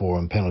 5-4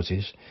 on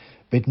penalties,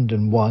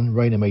 Bittenden 1,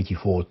 Raynham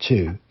 84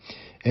 2,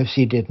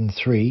 FC Ditton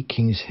 3,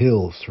 Kings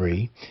Hill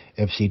 3,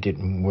 FC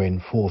Ditton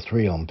win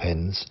 4-3 on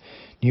pens,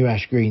 New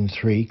Ash Green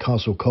 3,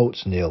 Castle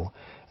Colts 0,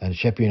 and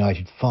Sheffield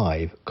United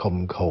 5,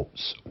 Cobham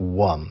Colts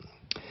 1.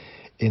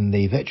 In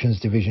the Veterans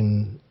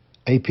Division,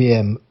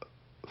 APM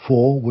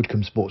 4,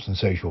 Woodcombe Sports and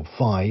Social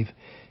 5,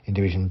 in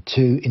Division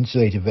 2,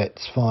 Insulated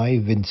Vets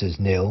 5, Vincers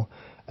 0,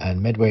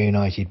 and Medway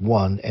United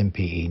 1,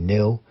 MPE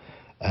 0,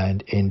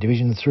 and in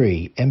Division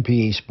 3,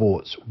 MPE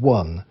Sports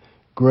 1,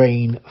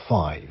 Grain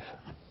 5.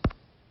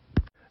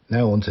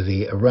 Now on to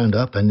the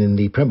roundup, and in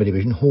the Premier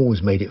Division,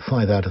 Hawes made it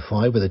 5 out of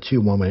 5 with a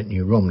 2-1 win at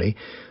New Romney.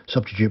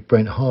 Substitute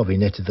Brent Harvey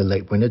netted the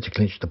late winner to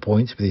clinch the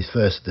points with his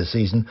first of the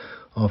season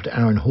after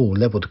Aaron Hall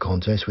levelled the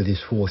contest with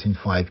his 4th in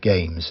 5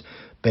 games.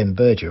 Ben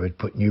Berger had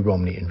put New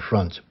Romney in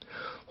front.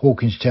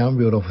 Hawkins Town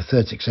reeled off a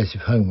 3rd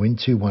successive home win,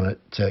 2-1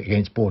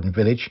 against Borden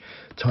Village.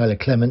 Tyler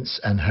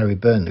Clements and Harry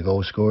Byrne the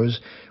goal scorers,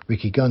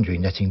 Ricky Gundry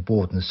netting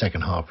Borden's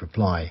second half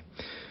reply.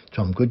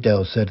 Tom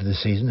Gooddale's 3rd of the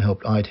season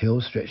helped Ide Hill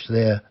stretch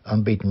their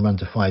unbeaten run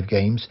to 5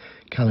 games.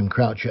 Callum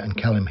Croucher and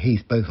Callum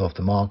Heath both off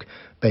the mark.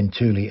 Ben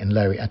Tooley and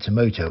Larry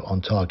Atamoto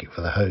on target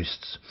for the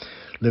hosts.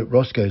 Luke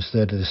Roscoe's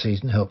 3rd of the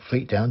season helped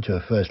Fleetdown to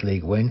a first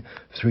league win,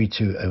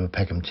 3-2 over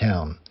Peckham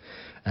Town.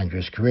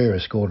 Andreas Carrera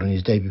scored on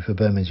his debut for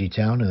Bermondsey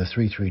Town in a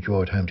 3-3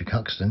 draw at home to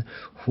Cuxton,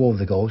 4 of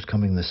the goals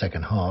coming in the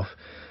second half.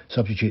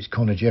 Substitutes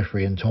Connor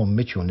Jeffrey and Tom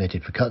Mitchell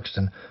netted for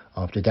Cuxton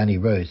after Danny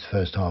Rhodes'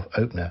 first half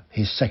opener,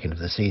 his 2nd of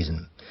the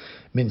season.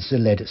 Minster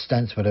led at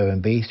Stansford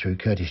OMB through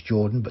Curtis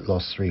Jordan but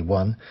lost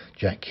 3-1.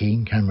 Jack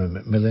Keane, Cameron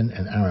McMillan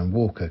and Aaron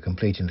Walker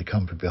completing the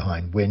comfort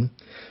behind win.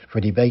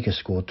 Freddie Baker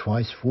scored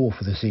twice, 4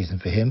 for the season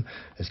for him,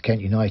 as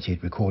Kent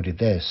United recorded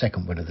their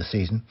 2nd win of the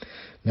season.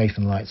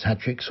 Nathan Light's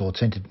hat-trick saw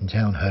Tenterden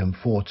Town home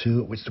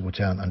 4-2 at Whitstable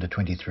Town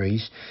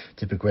under-23s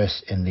to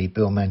progress in the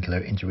Bill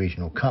Mantler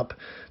Interregional Cup.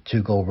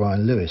 2-goal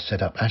Ryan Lewis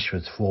set up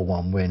Ashford's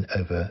 4-1 win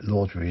over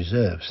Lords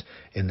Reserves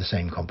in the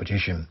same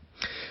competition.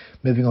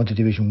 Moving on to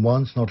Division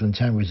 1, Snodland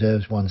Town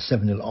Reserves won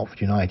 7-0 at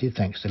Oxford United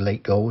thanks to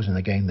late goals in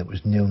a game that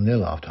was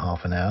 0-0 after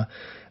half an hour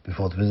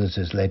before the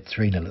visitors led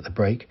 3-0 at the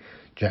break.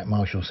 Jack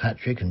Marshall's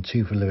hat-trick and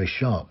 2 for Lewis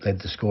Sharp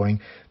led the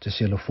scoring to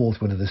seal a 4th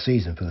win of the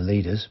season for the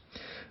leaders.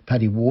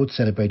 Paddy Ward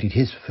celebrated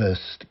his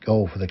first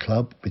goal for the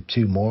club with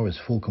 2 more as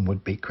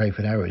Falconwood beat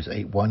Crayford Arrows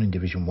 8-1 in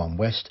Division 1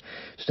 West.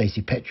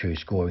 Stacey Petru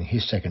scoring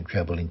his 2nd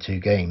treble in 2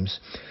 games.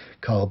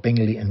 Carl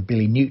Bingley and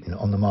Billy Newton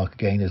on the mark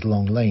again as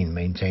Long Lane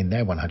maintained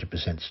their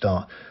 100%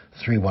 start,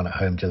 3-1 at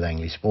home to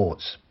Langley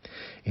Sports.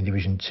 In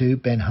Division 2,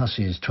 Ben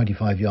Hussey's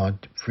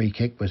 25-yard free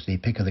kick was the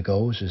pick of the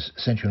goals as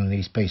Central and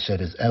East pace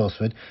setters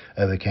Aylesford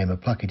overcame a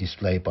plucky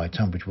display by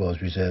Tunbridge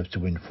Wells Reserves to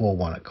win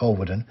 4-1 at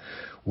Colverden.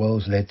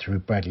 Wells led through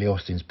Bradley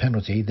Austin's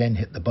penalty, then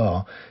hit the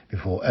bar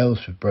before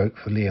Aylesford broke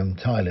for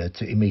Liam Tyler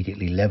to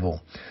immediately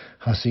level.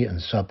 Hussey and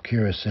sub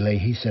Kira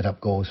Salehi set up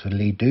goals for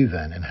Lee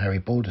Duvan and Harry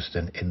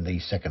Balderston in the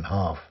second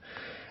half.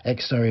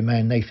 Ex-Surrey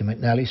man Nathan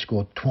McNally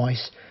scored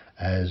twice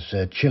as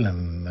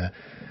Chilham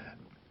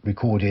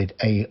recorded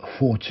a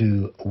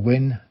 4-2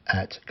 win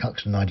at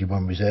Cuxton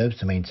 91 Reserves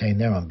to maintain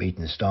their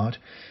unbeaten start.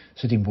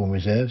 Sittingbourne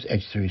Reserves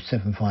edged through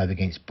 7-5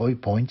 against Boy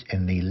Point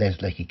in the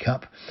Les Lecky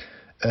Cup.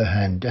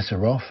 Erhan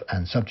Desarov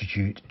and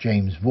substitute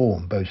James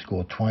Vaughan both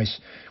scored twice,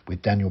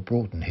 with Daniel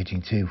Broughton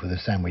hitting 2 for the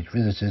Sandwich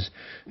visitors,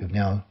 who've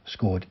now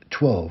scored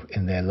 12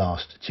 in their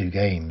last 2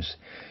 games.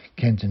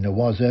 Kenton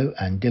Nwazo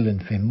and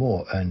Dylan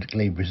Finmore earned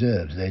Glebe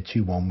reserves their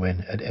 2-1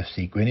 win at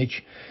FC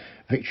Greenwich.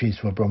 Victories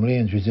for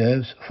Bromleyans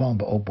reserves,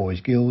 Farnborough Old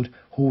Boys Guild,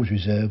 Halls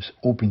reserves,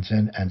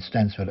 Orpington and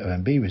Stansford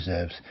OMB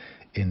reserves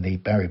in the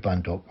Barry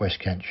Bundock West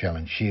Kent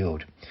Challenge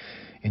Shield.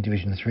 In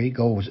Division 3,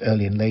 goals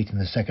early and late in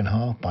the second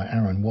half by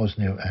Aaron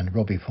Wozniak and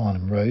Robbie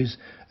Farnham-Rose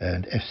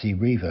earned FC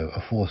Revo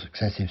a 4th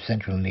successive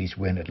Central and East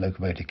win at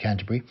Locomotive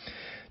Canterbury.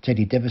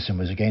 Teddy Deverson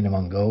was again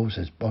among goals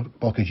as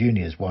Boca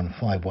Juniors won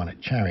 5-1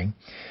 at Charing.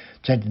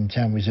 Tenton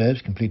Town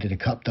Reserves completed a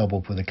cup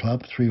double for the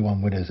club,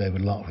 3-1 winners over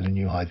Larkwood and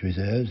New Hythe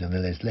Reserves, and the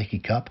Les Leckie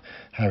Cup,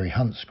 Harry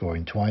Hunt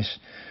scoring twice,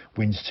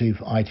 wins 2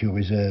 for ITL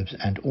Reserves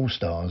and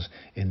All-Stars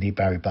in the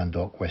Barry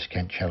Bundock West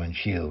Kent Challenge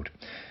Shield.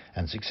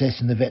 And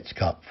success in the Vets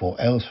Cup for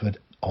Aylesford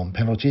on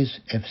penalties,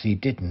 FC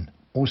Ditton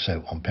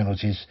also on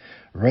penalties,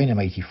 Rainham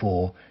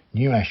 84,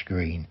 New Ash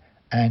Green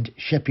and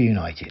Sheppey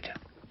United.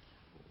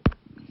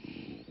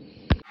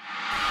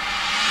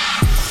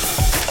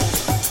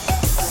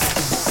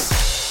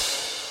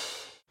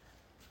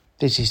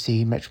 This is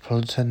the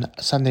Metropolitan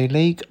Sunday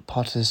League,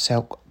 part of the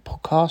Selk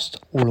podcast,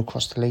 all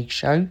across the league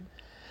show,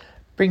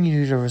 bringing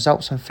you the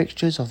results and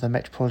fixtures of the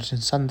Metropolitan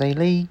Sunday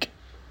League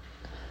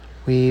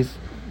with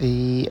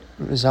the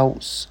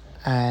results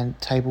and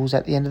tables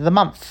at the end of the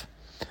month.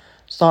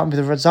 Starting with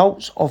the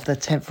results of the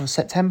 10th of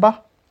September.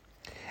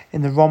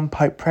 In the Ron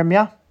Pope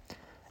Premier,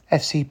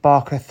 FC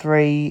Barker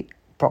 3,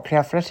 Brockley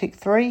Athletic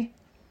 3,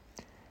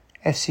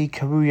 FC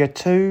Carulla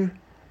 2,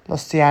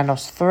 Los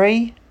Llanos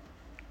 3,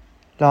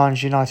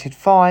 Lions United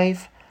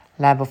 5,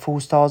 Lambeth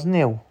All-Stars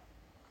 0.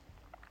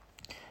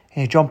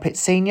 In John Pitt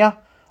Senior,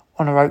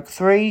 Honour Oak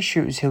 3,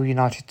 Shooters Hill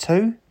United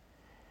 2,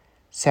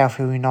 South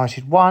Hill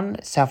United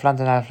 1, South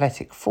London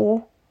Athletic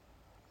 4.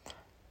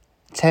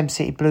 Thames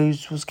City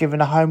Blues was given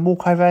a home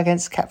walkover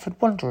against Catford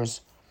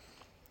Wanderers.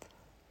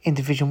 In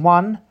Division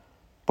 1,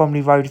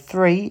 Bromley Road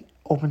 3,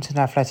 Orpington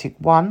Athletic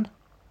 1,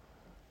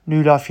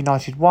 New Life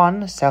United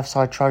 1,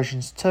 Southside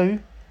Trojans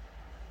 2,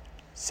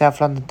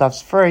 South London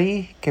Doves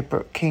 3,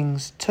 Gilbert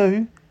Kings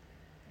 2,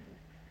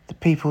 the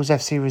People's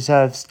FC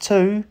Reserves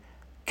 2,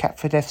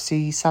 Catford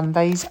FC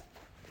Sundays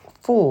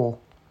 4.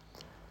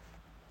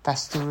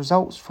 That's the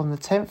results from the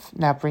 10th.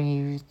 Now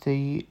bringing you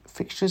the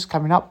fixtures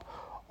coming up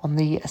on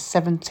the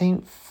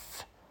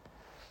 17th,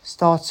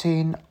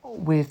 starting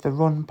with the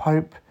Ron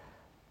Pope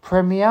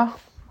Premier.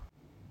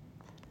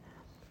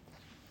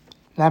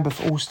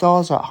 Lambeth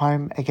All-Stars are at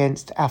home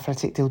against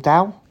Athletic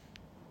Dildal.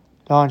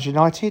 Lions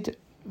United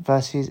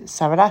versus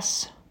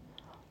Savadas.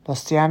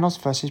 Los Llanos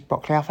versus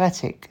Brockley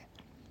Athletic.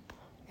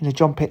 In the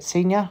John Pitt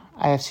Senior,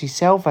 AFC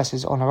Cell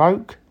versus Honour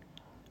Oak.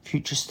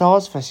 Future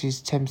Stars versus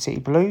Thames City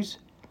Blues.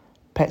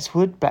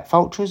 Petswood Black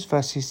Vultures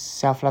versus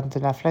South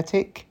London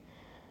Athletic.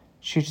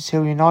 Shooters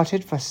Hill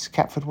United versus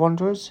Catford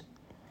Wanderers.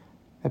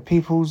 The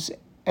People's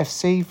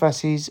FC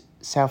versus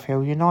South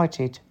Hill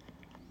United.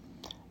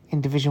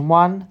 In Division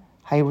 1,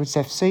 Haywoods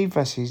FC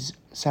versus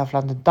South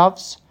London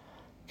Doves.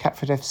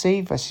 Catford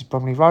FC versus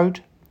Bromley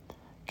Road.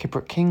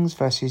 Gilbert Kings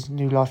versus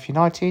New Life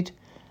United.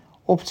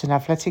 Orpington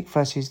Athletic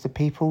versus the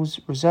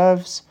People's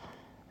Reserves.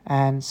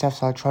 And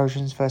Southside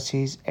Trojans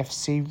versus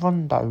FC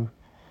Rondo.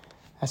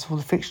 That's all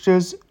the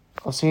fixtures.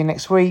 I'll see you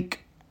next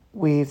week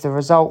with the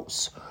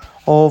results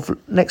of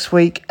next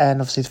week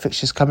and obviously the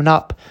fixtures coming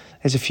up.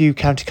 There's a few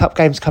County Cup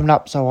games coming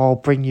up, so I'll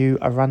bring you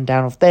a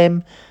rundown of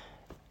them.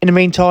 In the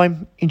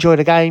meantime, enjoy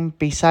the game,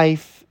 be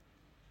safe,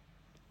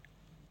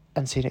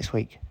 and see you next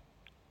week.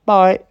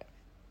 Bye.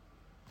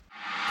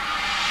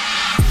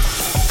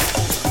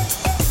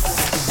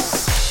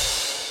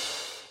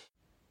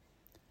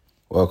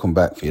 Welcome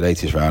back for your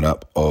latest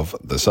roundup of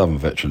the Southern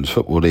Veterans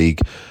Football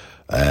League.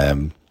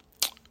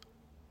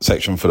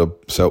 Section for the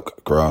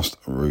Selk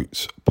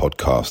Grassroots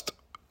podcast.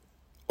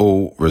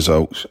 All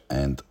results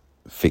and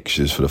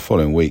fixtures for the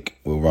following week.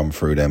 We'll run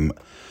through them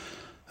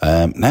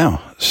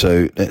now.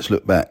 So let's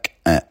look back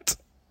at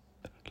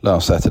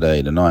last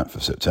Saturday, the 9th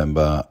of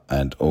September,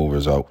 and all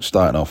results.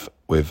 Starting off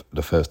with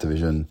the First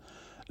Division,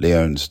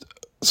 Leon's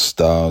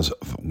Stars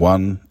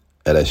 1,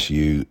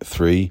 LSU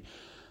 3.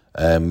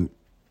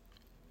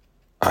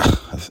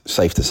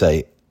 Safe to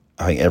say,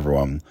 I think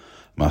everyone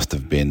must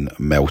have been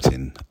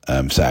melting.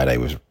 Saturday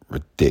was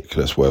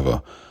ridiculous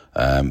weather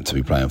to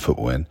be playing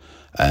football in.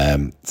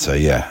 So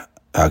yeah,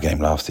 our game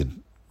lasted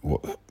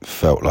what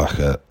felt like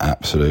an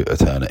absolute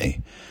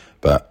eternity.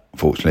 But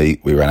fortunately,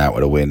 we ran out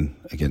with a win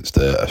against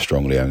a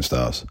strong Leon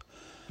Stars.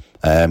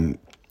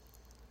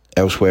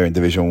 Elsewhere in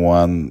Division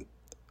 1,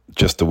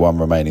 just the one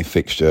remaining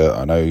fixture.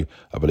 I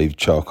believe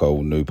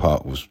Charcoal New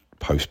Park was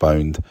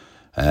postponed.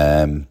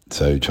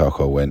 So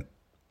Charcoal went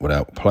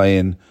without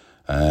playing.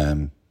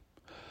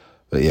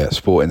 But yeah,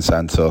 Sporting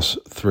Santos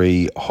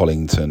 3,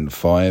 Hollington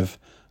 5.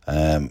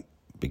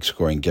 Big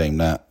scoring game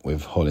that,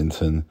 with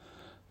Hollington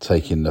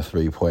taking the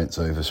 3 points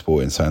over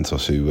Sporting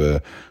Santos, who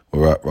were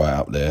right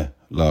up there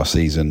last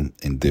season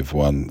in Div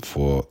 1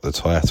 for the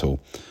title.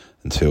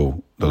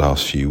 until the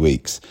last few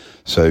weeks.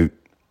 So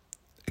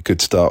a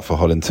good start for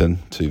Hollington.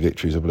 2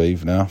 victories, I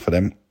believe, now for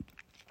them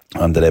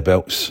under their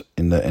belts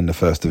in the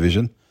first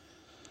division.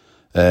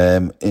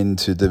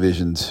 Into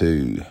Division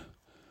 2.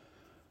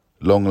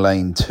 Long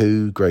Lane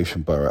 2,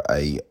 Gravesham Borough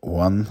A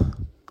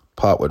 1,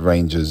 Parkwood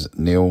Rangers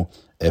 0,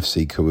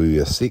 FC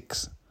Kawuya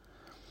 6,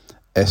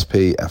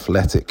 SP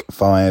Athletic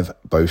 5,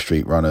 Bow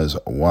Street Runners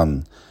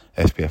 1.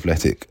 SP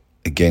Athletic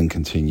again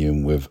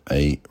continuing with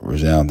a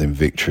resounding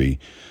victory.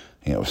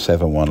 I think it was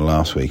 7-1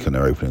 last week on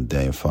their opening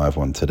day and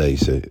 5-1 today.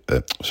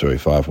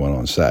 5-1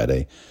 on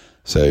Saturday.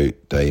 So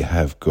they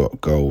have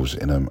got goals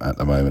in them at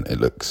the moment, it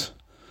looks.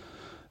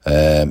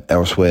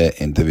 Elsewhere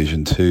in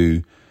Division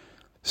 2,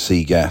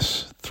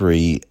 Seagas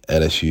 3,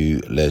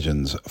 LSU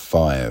Legends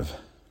 5.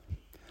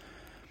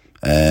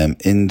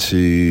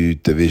 Into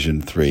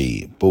Division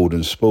 3,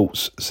 Baldon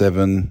Sports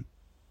 7,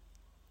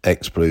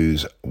 X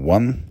Blues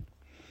 1,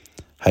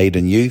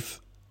 Hayden Youth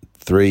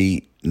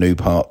 3, New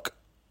Park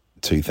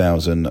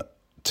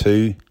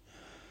 2002,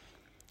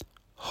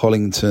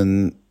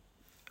 Hollington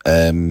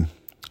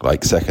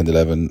second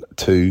 11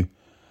 2,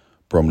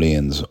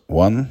 Bromleyans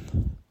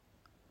 1,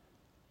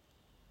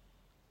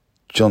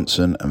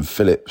 Johnson and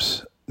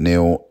Phillips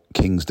 0,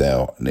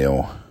 Kingsdale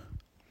 0.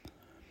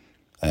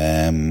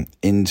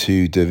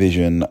 Into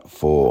Division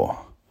 4,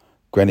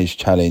 Greenwich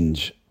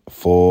Challenge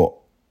 4,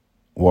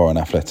 Warren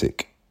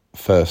Athletic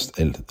first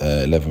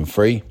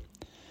 11-3,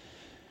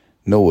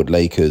 Norwood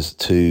Lakers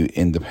 2,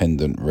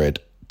 Independent Red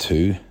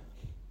 2,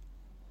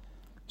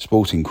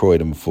 Sporting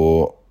Croydon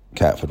 4,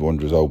 Catford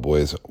Wanderers Old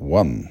Boys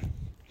 1.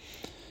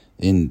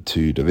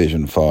 Into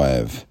Division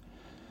 5,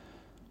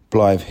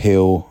 Blythe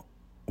Hill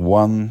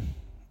 1,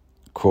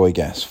 Croy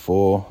Gas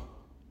 4,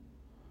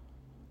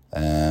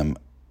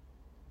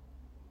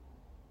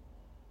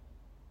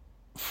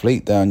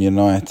 Fleetdown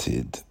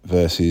United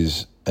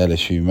versus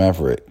LSU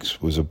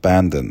Mavericks was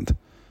abandoned.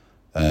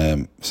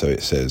 So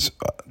it says,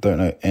 I don't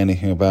know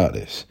anything about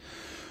this.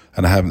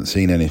 And I haven't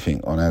seen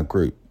anything on our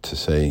group to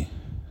say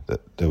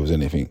that there was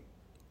anything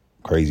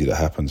crazy that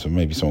happened. So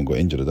maybe someone got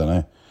injured, I don't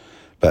know.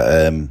 But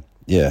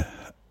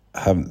I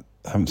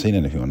haven't seen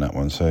anything on that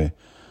one. So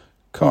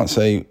can't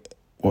say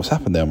what's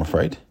happened there, I'm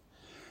afraid.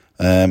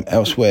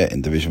 Elsewhere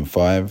in Division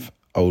 5,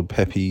 Old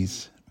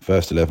Peppies,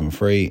 first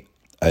 11-3,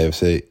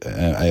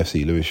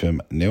 AFC Lewisham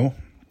 0.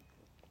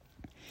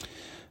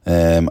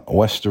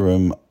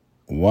 Westerham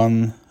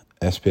 1,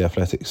 SP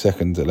Athletic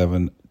second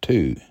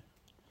 11-2.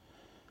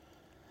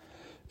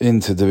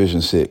 Into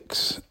Division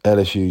 6,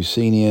 LSU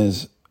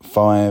Seniors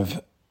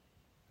 5,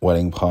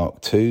 Welling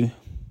Park 2,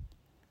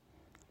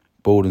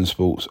 Baldon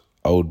Sports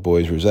Old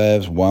Boys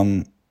Reserves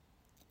 1,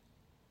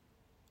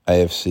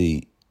 this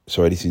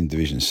is in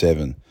Division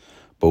 7,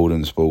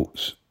 Baldon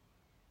Sports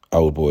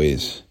Old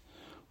Boys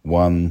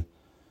 1,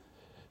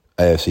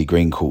 AFC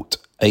Green Court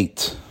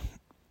 8,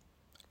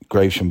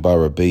 Gravesham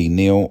Borough B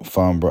 0,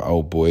 Farnborough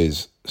Old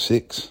Boys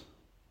 6,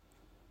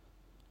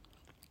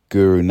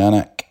 Guru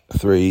Nanak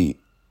 3,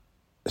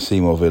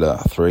 Seymour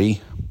Villa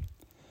 3,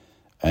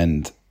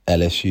 and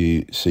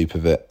LSU Super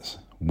Vets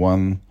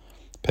 1,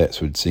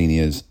 Petswood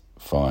Seniors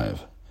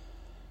 5.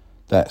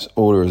 That's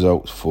all the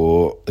results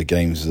for the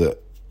games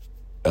that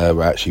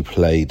were actually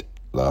played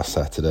last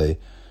Saturday,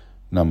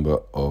 number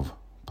of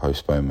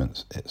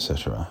postponements,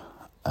 etc.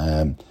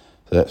 So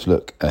let's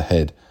look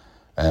ahead.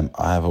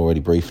 I have already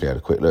briefly had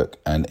a quick look,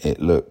 and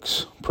it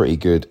looks pretty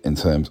good in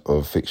terms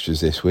of fixtures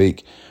this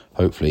week.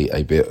 Hopefully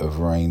a bit of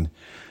rain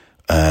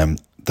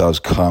does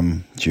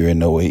come during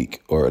the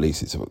week, or at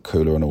least it's a bit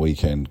cooler on the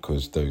weekend,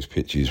 because those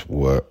pitches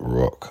were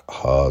rock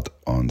hard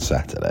on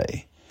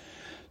Saturday.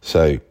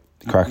 So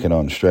cracking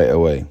on straight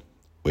away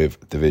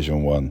with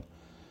Division 1.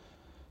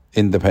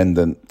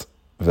 Independent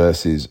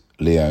versus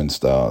Leone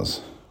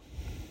Stars.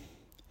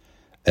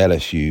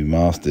 LSU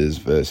Masters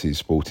versus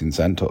Sporting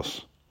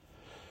Santos.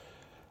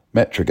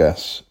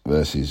 Metrogas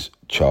versus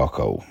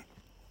Charcoal.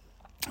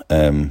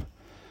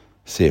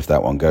 See if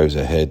that one goes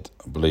ahead.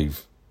 I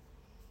believe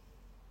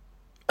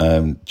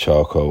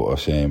Charcoal are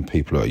saying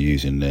people are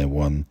using their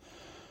one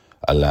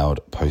allowed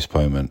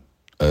postponement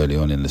early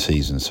on in the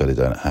season so they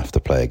don't have to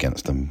play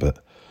against them.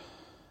 But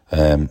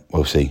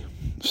we'll see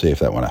if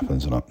that one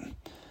happens or not.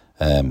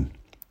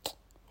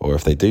 Or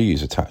if they do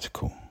use a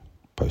tactical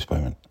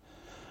postponement.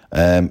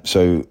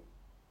 So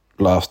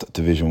last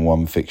Division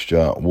 1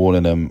 fixture,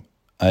 Warlingham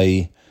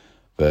A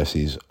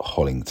versus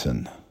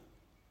Hollington.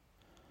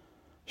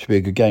 Should be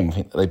a good game. I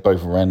think they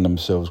both ran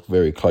themselves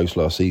very close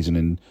last season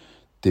in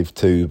Div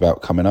 2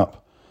 about coming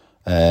up.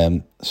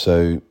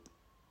 So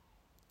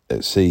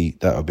let's see,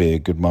 that would be a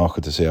good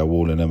marker to see how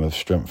Warlingham have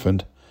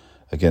strengthened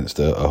against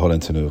a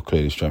Hollington who have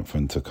clearly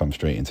strengthened to come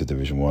straight into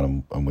Division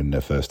 1 and win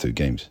their first 2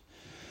 games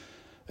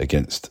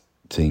against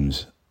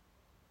teams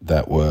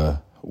that were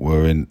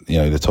in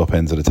the top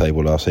ends of the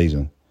table last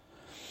season.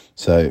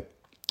 So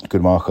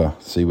good marker,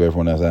 see where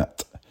everyone is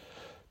at.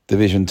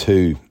 Division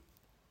 2,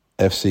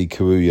 FC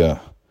Kawuya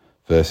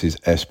versus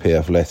SP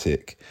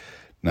Athletic.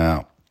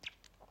 Now,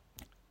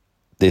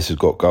 this has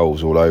got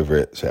goals all over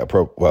it. So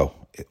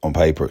on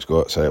paper it's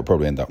got, so it'll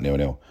probably end up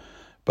 0-0.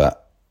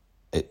 But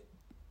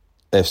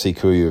FC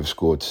Korea have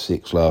scored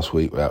 6 last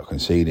week without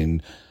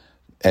conceding.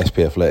 SP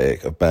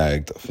Athletic have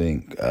bagged, I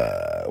think,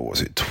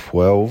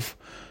 12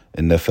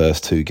 in their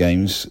first 2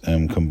 games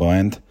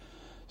combined.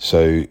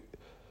 So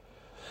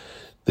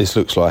this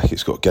looks like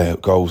it's got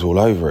goals all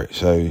over it.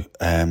 So,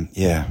 I'm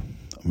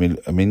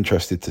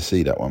interested to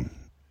see that one.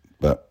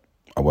 But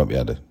I won't be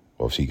able to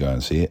obviously go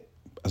and see it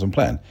as I'm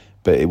playing.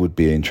 But it would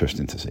be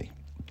interesting to see.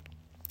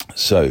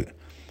 So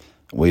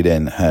we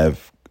then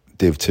have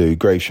Div 2,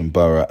 Gravesham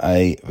Borough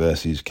A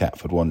versus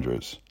Catford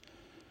Wanderers.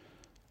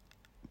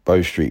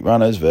 Bow Street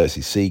Runners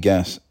versus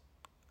Seagas.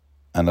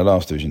 And the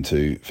last Division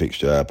 2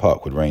 fixture,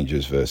 Parkwood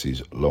Rangers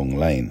versus Long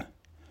Lane.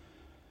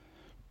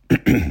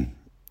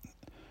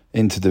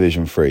 Into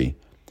Division 3,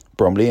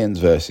 Bromleyans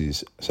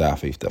versus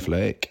South East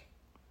Athletic.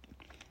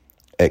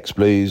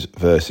 Ex-Blues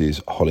versus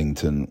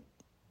Hollington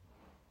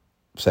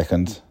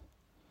Second.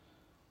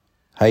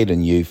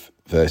 Hayden Youth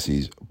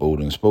versus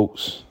Baldwin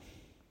Sports.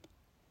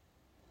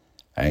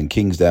 And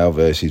Kingsdale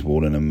versus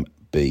Wallenham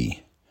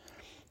B.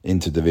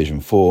 Into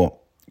Division 4,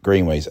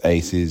 Greenways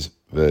Aces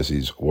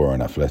versus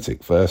Warren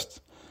Athletic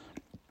First.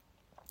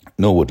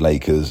 Norwood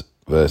Lakers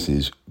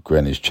versus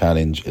Greenwich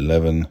Challenge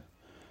 11.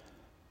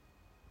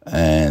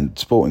 And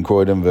Sporting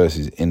Croydon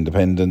versus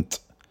Independent.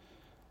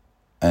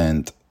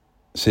 And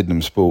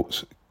Sydenham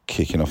Sports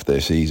kicking off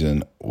their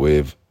season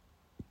with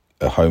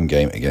a home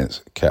game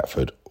against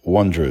Catford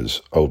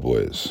Wanderers, Old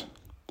Boys.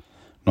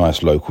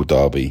 Nice local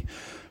derby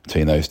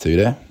between those two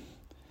there.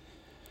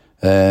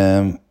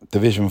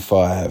 Division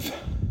 5,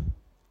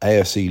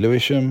 AFC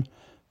Lewisham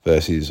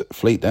versus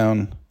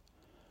Fleetdown.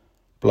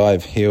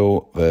 Blythe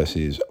Hill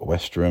versus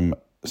Westerham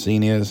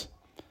Seniors.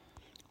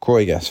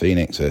 Croygas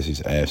Phoenix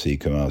versus AFC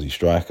Kamazi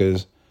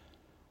Strikers.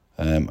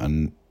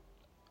 And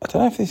I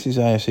don't know if this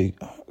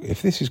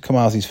is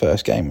Kamazi's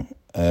first game.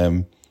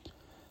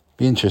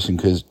 Be interesting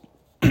because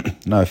I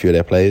know a few of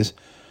their players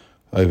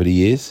over the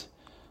years.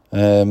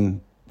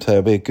 So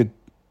it'll be a good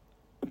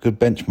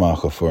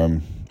benchmarker for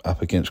them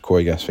up against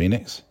Croygas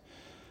Phoenix.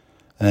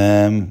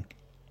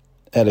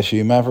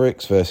 LSU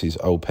Mavericks versus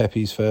Old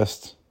Peppies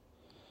first.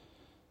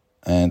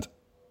 And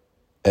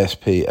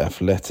SP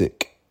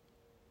Athletic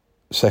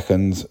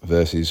Seconds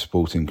versus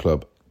Sporting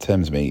Club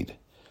Thamesmead.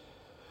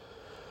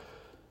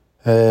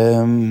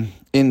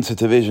 Into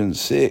Division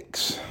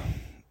 6,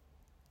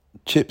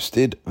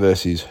 Chipstead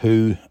versus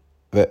Who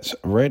Vets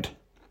Red.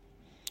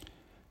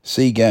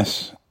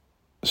 Seagas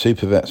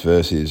Super Vets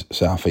versus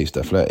South East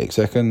Athletic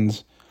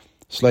Seconds.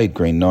 Slade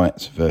Green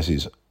Knights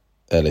versus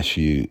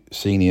LSU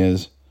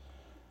Seniors.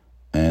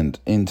 And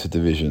into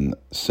Division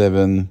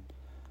 7,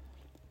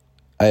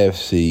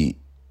 AFC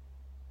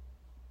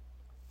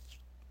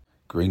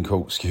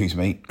Greencourt,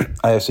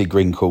 AFC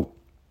Greencourt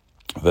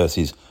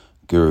versus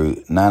Guru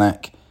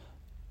Nanak.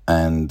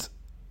 And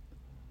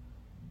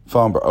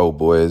Farnborough Old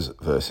Boys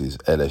versus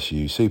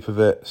LSU Super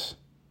Vets.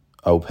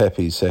 Old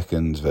Peppies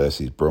Seconds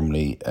versus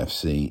Bromley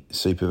FC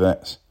Super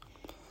Vets.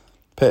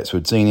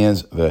 Petswood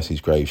Seniors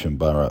versus Gravesham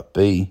Borough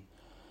B.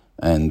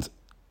 And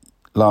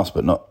last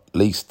but not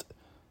least,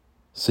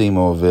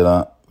 Seymour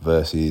Villa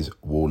versus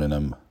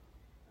Wallenham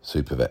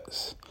Super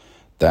Vets.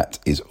 That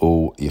is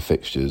all your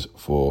fixtures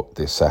for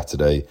this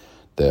Saturday.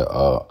 There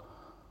are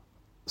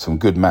some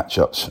good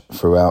matchups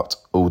throughout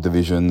all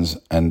divisions,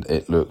 and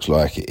it looks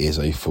like it is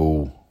a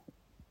full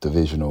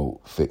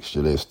divisional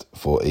fixture list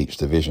for each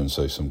division.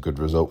 So some good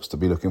results to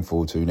be looking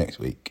forward to next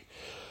week.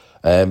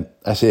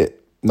 That's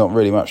it. Not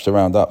really much to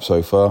round up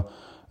so far.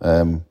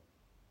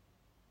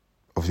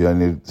 Obviously,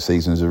 only the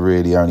seasons are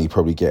really only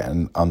probably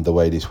getting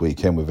underway this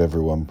weekend, with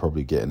everyone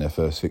probably getting their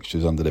first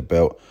fixtures under their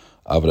belt.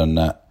 Other than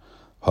that,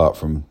 apart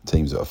from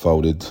teams that have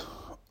folded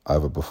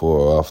either before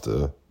or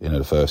after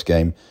the first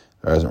game,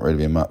 there hasn't really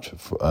been much.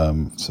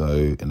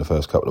 So in the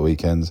first couple of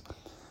weekends,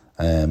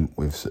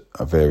 with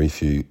a very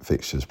few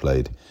fixtures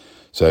played.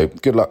 So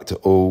good luck to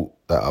all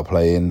that are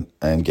playing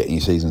and getting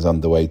your seasons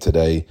underway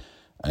today.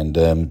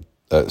 And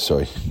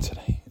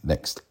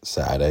next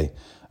Saturday.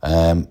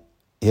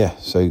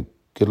 So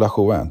good luck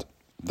all round.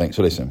 Thanks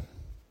for listening.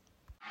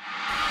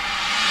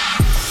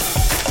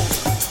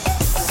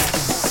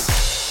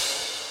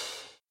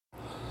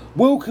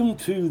 Welcome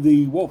to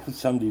the Watford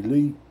Sunday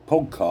League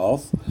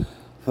podcast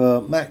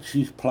for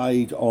matches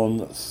played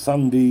on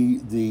Sunday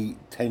the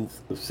 10th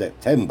of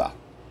September.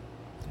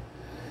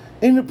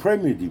 In the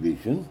Premier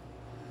Division,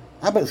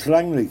 Abbots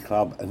Langley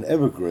Club and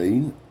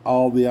Evergreen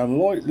are the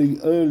unlikely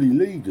early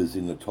leaders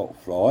in the top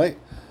flight,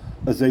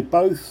 as they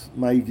both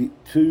made it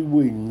 2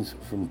 wins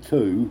from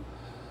 2,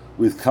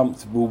 with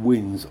comfortable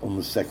wins on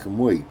the second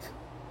week.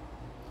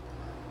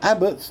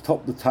 Abbots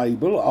topped the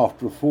table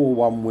after a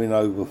 4-1 win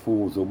over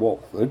Forza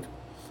Watford,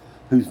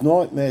 whose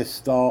nightmare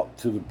start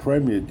to the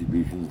Premier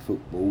Division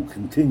football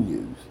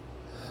continues,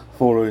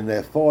 following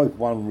their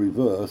 5-1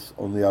 reverse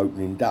on the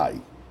opening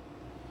day.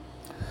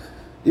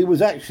 It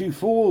was actually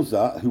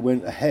Forza who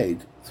went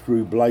ahead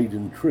through Blade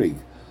and Trig,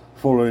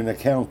 following a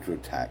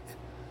counter-attack,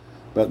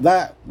 but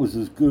that was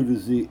as good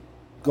as it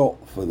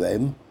got for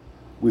them,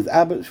 with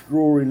Abbott's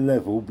drawing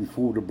level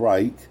before the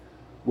break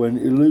when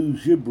Ilou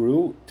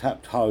Gibril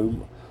tapped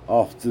home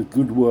after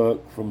good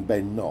work from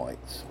Ben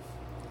Knights.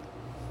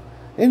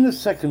 In the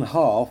second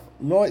half,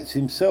 Knights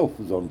himself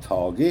was on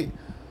target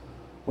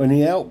when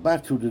he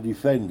out-battled the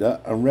defender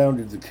and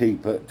rounded the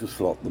keeper to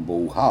slot the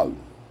ball home.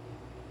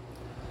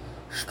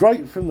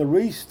 Straight from the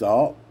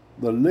restart,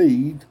 the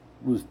lead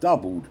was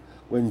doubled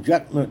when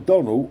Jack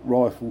McDonald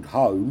rifled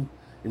home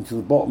into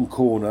the bottom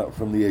corner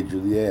from the edge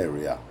of the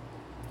area.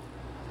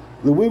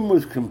 The win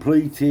was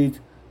completed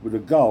with a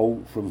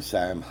goal from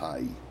Sam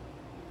Hay.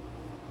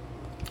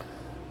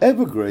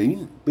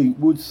 Evergreen beat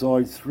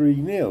Woodside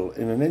 3-0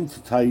 in an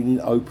entertaining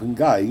open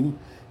game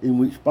in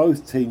which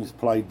both teams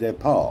played their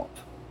part.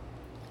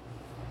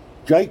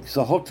 Jake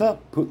Sahota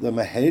put them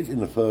ahead in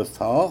the first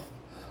half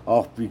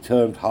after he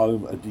turned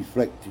home a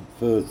deflected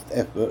first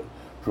effort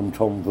from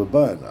Tom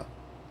Verberner.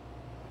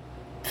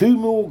 2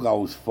 more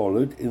goals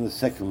followed in the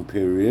second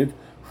period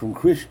from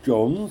Chris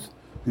Johns,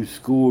 who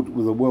scored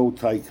with a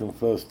well-taken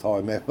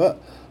first-time effort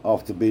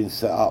after being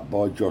set up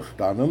by Josh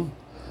Dunham.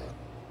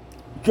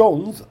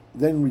 Johns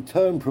then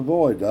returned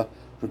provider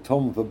for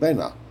Tom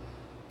Verbenna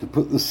to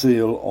put the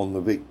seal on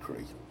the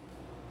victory.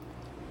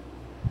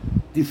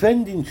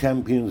 Defending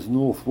champions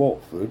North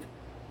Watford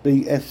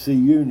beat FC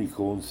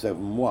Unicorn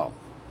 7-1.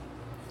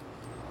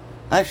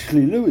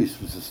 Ashley Lewis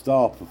was the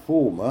star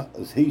performer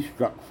as he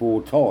struck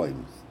 4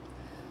 times.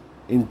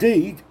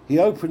 Indeed, he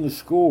opened the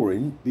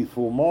scoring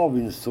before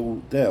Marvin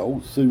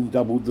Saldell soon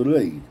doubled the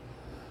lead,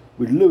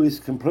 with Lewis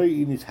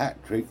completing his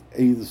hat-trick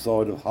either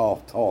side of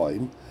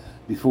half-time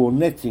before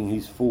netting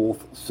his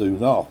 4th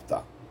soon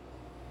after.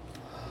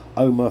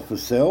 Omar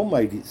Fussell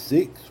made it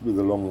 6 with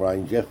a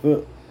long-range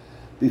effort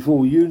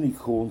before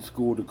Unicorn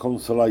scored a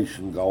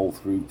consolation goal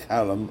through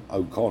Callum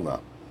O'Connor,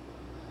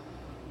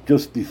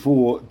 just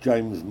before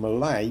James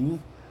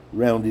Mullane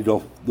rounded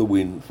off the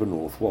win for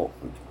North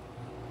Watford.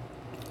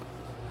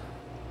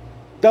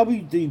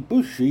 W.D.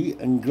 Bushy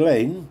and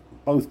Glenn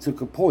both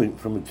took a point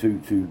from a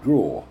 2-2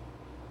 draw.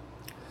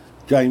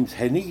 James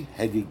Henney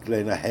headed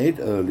Glenn ahead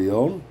early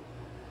on,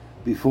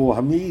 before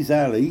Hamiz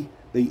Ali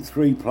beat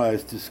 3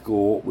 players to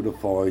score with a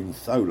fine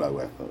solo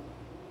effort.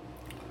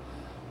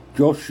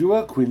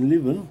 Joshua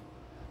Quinlivan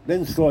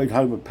then slid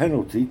home a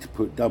penalty to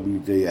put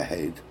WD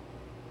ahead.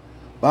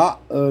 But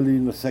early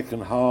in the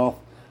second half,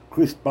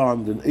 Chris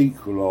Barndon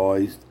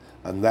equalised,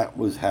 and that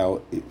was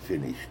how it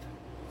finished.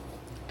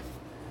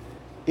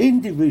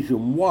 In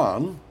Division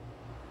 1,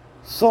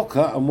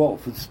 Soccer and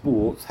Watford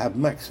Sports have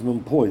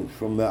maximum points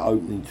from their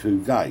opening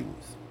 2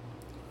 games.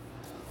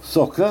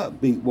 Soccer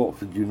beat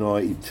Watford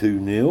United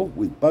 2-0,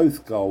 with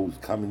both goals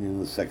coming in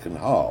the second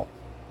half.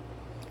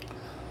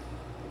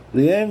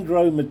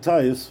 Leandro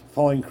Mateus'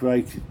 fine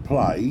creative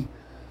play,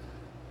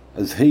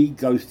 as he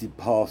ghosted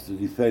past the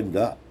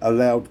defender,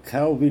 allowed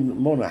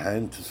Calvin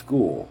Monaghan to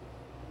score.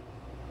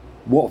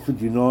 Watford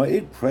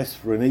United pressed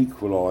for an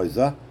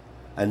equaliser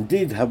and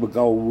did have a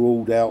goal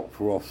ruled out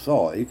for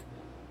offside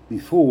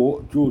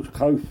before George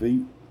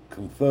Kofi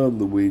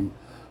confirmed the win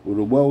with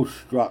a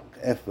well-struck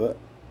effort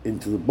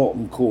into the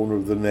bottom corner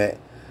of the net,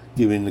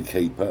 giving the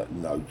keeper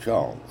no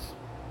chance.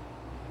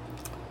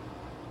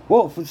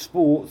 Watford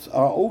Sports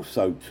are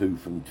also 2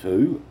 from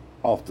 2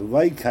 after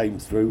they came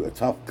through a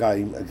tough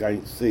game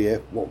against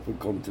CF Watford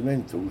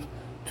Continentals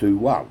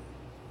 2-1.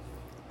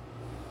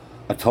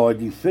 A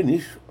tidy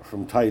finish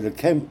from Taylor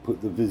Kemp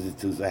put the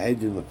visitors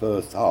ahead in the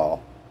first half.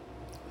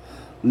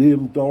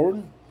 Liam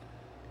Doran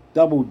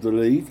doubled the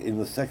lead in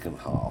the second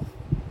half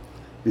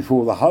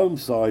before the home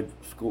side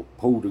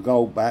pulled a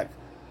goal back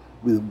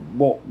with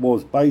what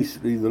was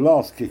basically the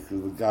last kick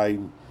of the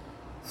game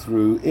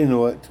through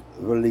Inuit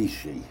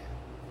Valishi.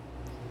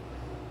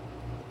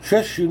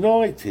 Cheshire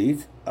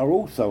United are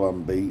also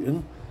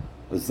unbeaten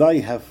as they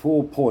have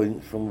 4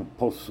 points from a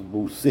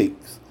possible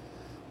 6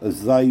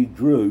 as they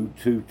drew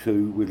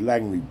 2-2 with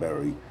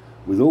Langleybury,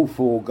 with all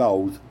 4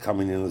 goals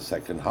coming in the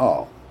second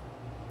half.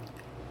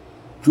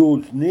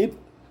 George Knibb,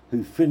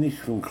 who finished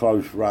from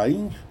close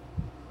range.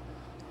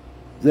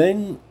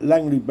 Then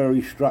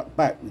Langleybury struck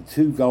back with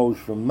 2 goals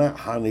from Matt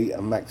Honey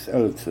and Max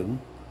Ellerton,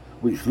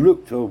 which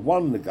looked to have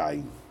won the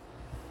game,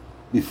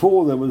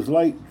 before there was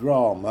late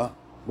drama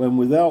when,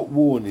 without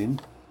warning,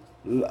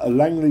 a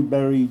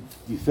Langleybury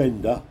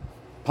defender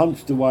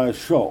punched away a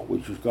shot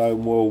which was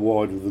going well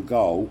wide of the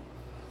goal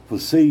for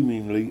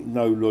seemingly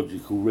no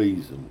logical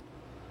reason.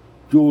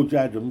 George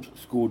Adams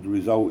scored the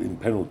resulting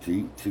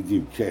penalty to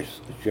give Chess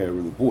a share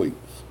of the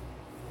points.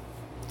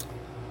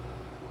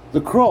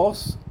 The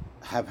Cross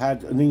have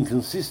had an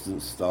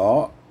inconsistent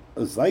start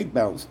as they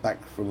bounced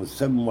back from a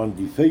 7-1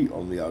 defeat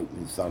on the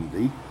opening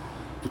Sunday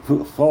to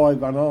put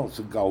 5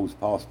 unanswered goals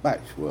past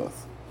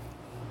Batchworth.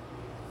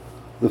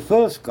 The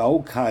first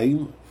goal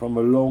came from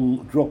a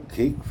long drop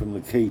kick from the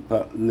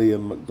keeper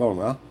Liam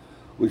McDonough,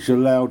 which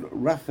allowed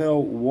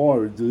Raphael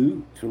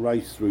Wairadu to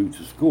race through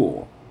to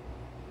score.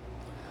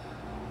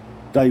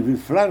 David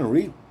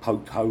Flannery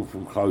poked home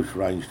from close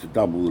range to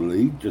double the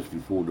lead just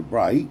before the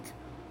break.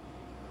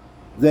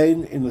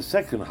 Then, in the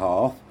second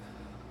half,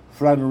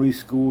 Flannery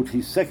scored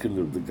his second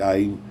of the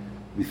game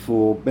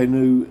before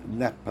Benu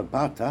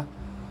Napapata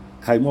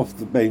came off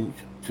the bench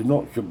to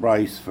notch a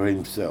brace for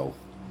himself.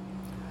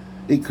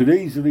 It could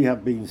easily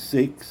have been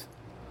 6,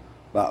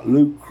 but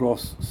Luke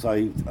Perry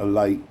saved a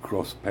late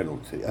cross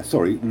penalty.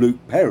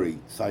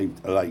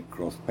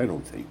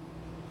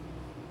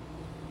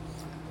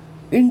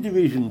 In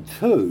Division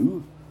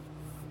 2,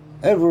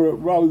 Everett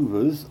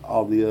Rovers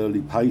are the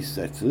early pace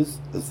setters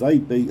as they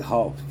beat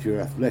Hertfordshire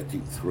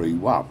Athletic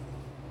 3-1.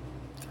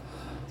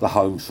 The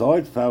home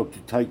side failed to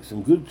take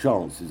some good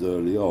chances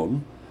early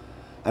on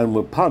and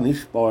were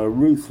punished by a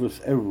ruthless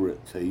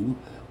Everett team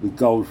with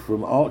goals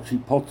from Archie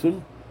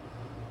Potton,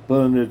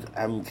 Bernard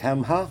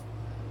Amkamha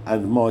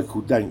and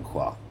Michael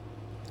Dankwa.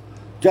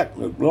 Jack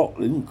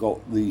McLaughlin got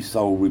the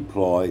sole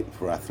reply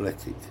for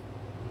Athletic.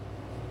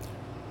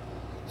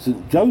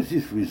 St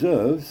Joseph's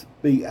Reserves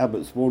beat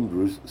Abbott's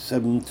Wanderers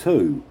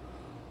 7-2.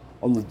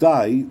 On the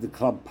day, the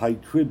club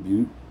paid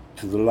tribute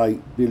to the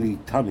late Billy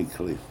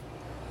Tunnicliffe,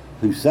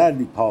 who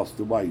sadly passed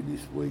away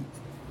this week.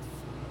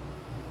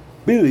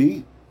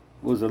 Billy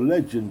was a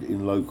legend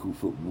in local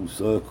football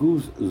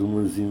circles and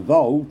was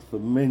involved for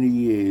many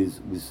years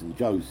with St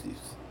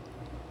Joseph's.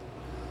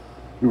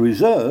 The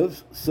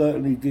Reserves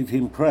certainly did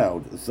him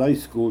proud as they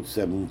scored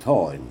 7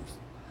 times,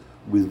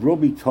 with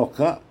Robbie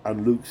Tocker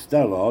and Luke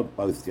Stallard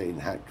both getting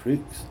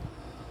hat-tricks,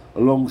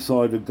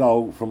 alongside a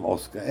goal from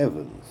Oscar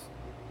Evans.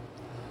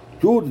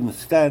 Jordan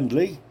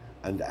Stanley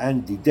and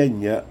Andy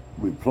Denyer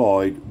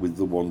replied with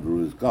the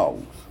Wanderers'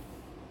 goals.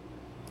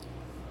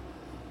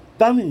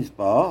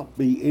 Dunningsbar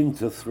beat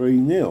Inter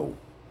 3-0,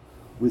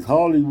 with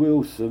Harley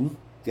Wilson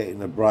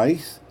getting a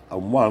brace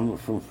and one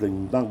from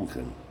Flynn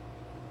Duncan.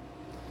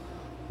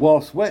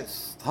 Whilst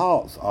West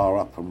Hearts are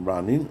up and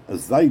running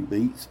as they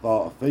beat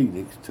Sparta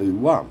Phoenix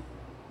 2-1.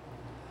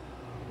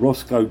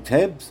 Roscoe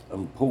Tebbs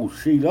and Paul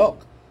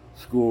Shelock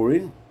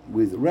scoring,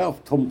 with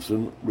Ralph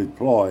Thompson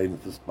replying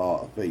for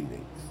Sparta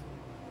Phoenix.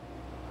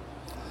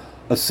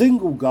 A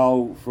single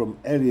goal from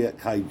Elliot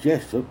K.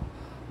 Jessup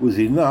was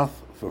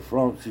enough for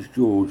Francis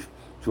George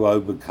to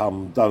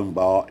overcome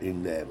Dunbar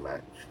in their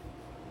match.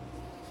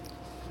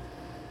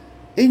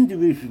 In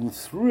Division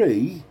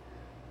 3,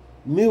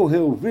 Mill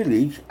Hill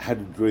Village had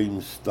a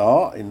dream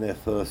start in their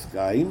first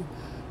game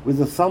with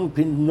a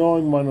thumping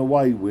 9-1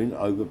 away win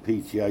over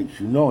PTH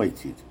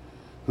United,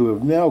 who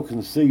have now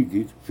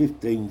conceded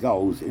 15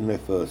 goals in their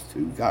first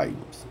 2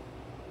 games.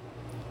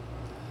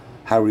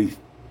 Harry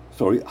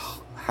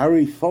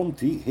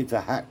Fonte hit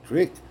a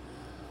hat-trick,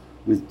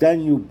 with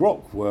Daniel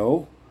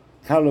Brockwell,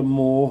 Callum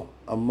Moore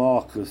and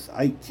Marcus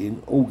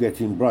Aitken all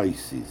getting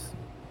braces.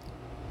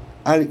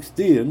 Alex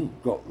Dean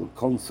got the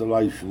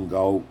consolation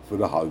goal for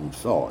the home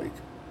side.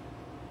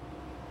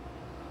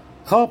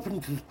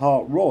 Carpenters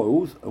Park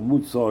Royals and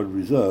Woodside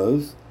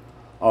Reserves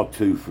are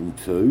 2 from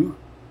 2.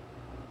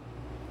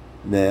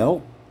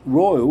 Now,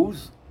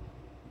 Royals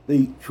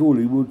beat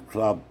Chorleywood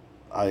Club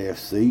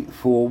AFC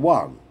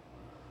 4-1.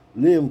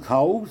 Liam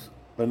Coles,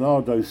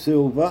 Bernardo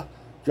Silva,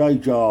 Jay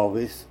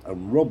Jarvis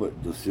and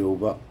Robert Da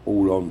Silva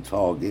all on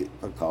target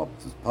for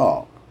Carpenters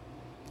Park.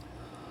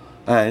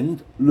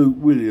 And Luke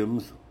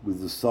Williams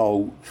with the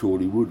sole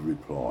Chorleywood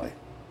reply.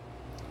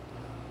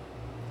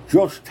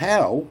 Josh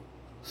Towell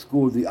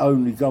scored the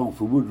only goal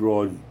for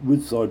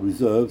Woodside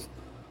Reserves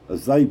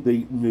as they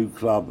beat new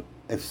club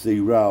FC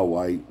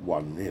Railway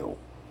 1-0.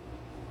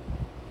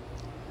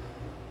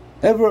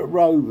 Everett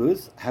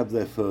Rovers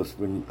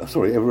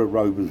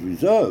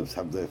Reserves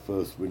have their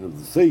first win of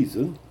the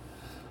season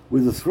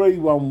with a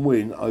 3-1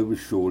 win over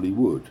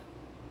Chorleywood.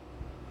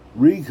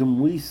 Regan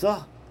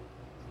Weiser,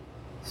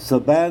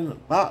 Saban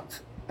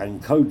Butt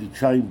and Cody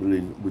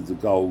Chamberlain with the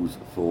goals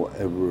for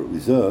Everett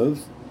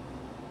Reserves.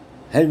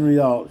 Henry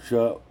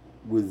Archer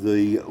with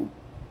the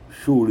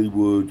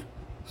Chorleywood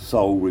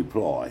sole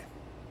reply.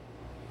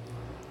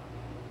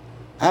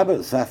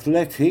 Abbott's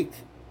Athletic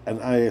and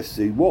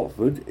AFC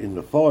Watford in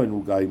the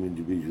final game in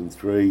Division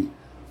 3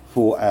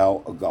 fought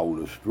out a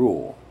goalless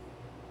draw.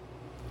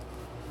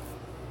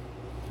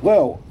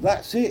 Well,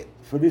 that's it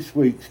for this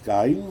week's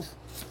games,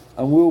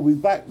 and we'll be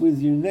back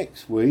with you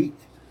next week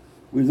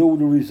with all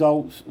the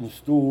results and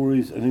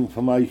stories and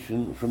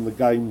information from the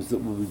games that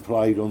will be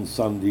played on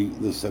Sunday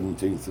the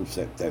 17th of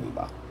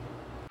September.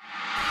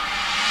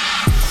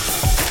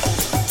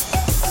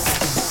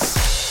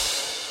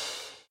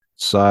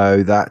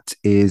 So that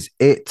is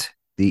it,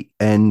 the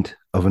end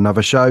of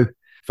another show.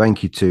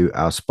 Thank you to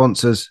our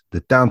sponsors,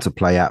 the Down to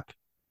Play app,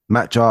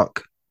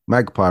 MatchArc,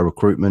 Magpie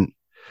Recruitment,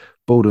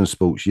 Baldwin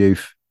Sports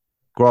Youth,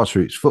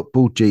 Grassroots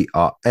Football,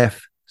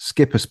 GRF,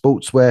 Skipper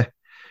Sportswear,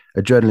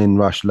 Adrenaline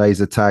Rush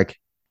Laser Tag,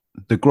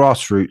 the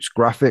Grassroots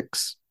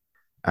Graphics,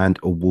 and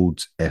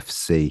Awards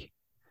FC.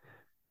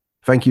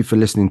 Thank you for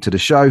listening to the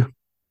show,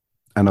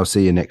 and I'll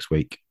see you next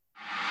week.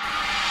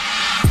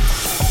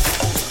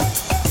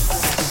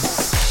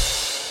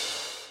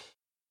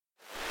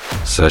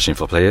 Searching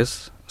for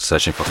players?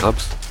 Searching for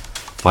clubs?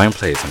 Find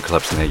players and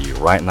clubs near you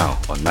right now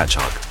on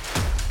MatchArc.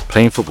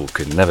 Playing football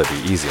could never be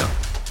easier.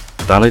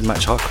 Download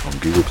MatchArc on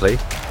Google Play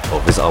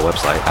or visit our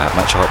website at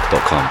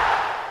matcharc.com.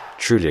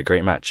 Truly a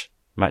great match.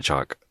 Match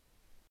Arc.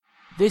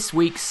 This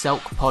week's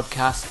Selk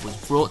podcast was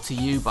brought to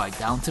you by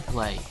Down to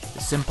Play, the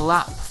simple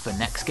app for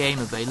next game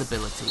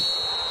availability.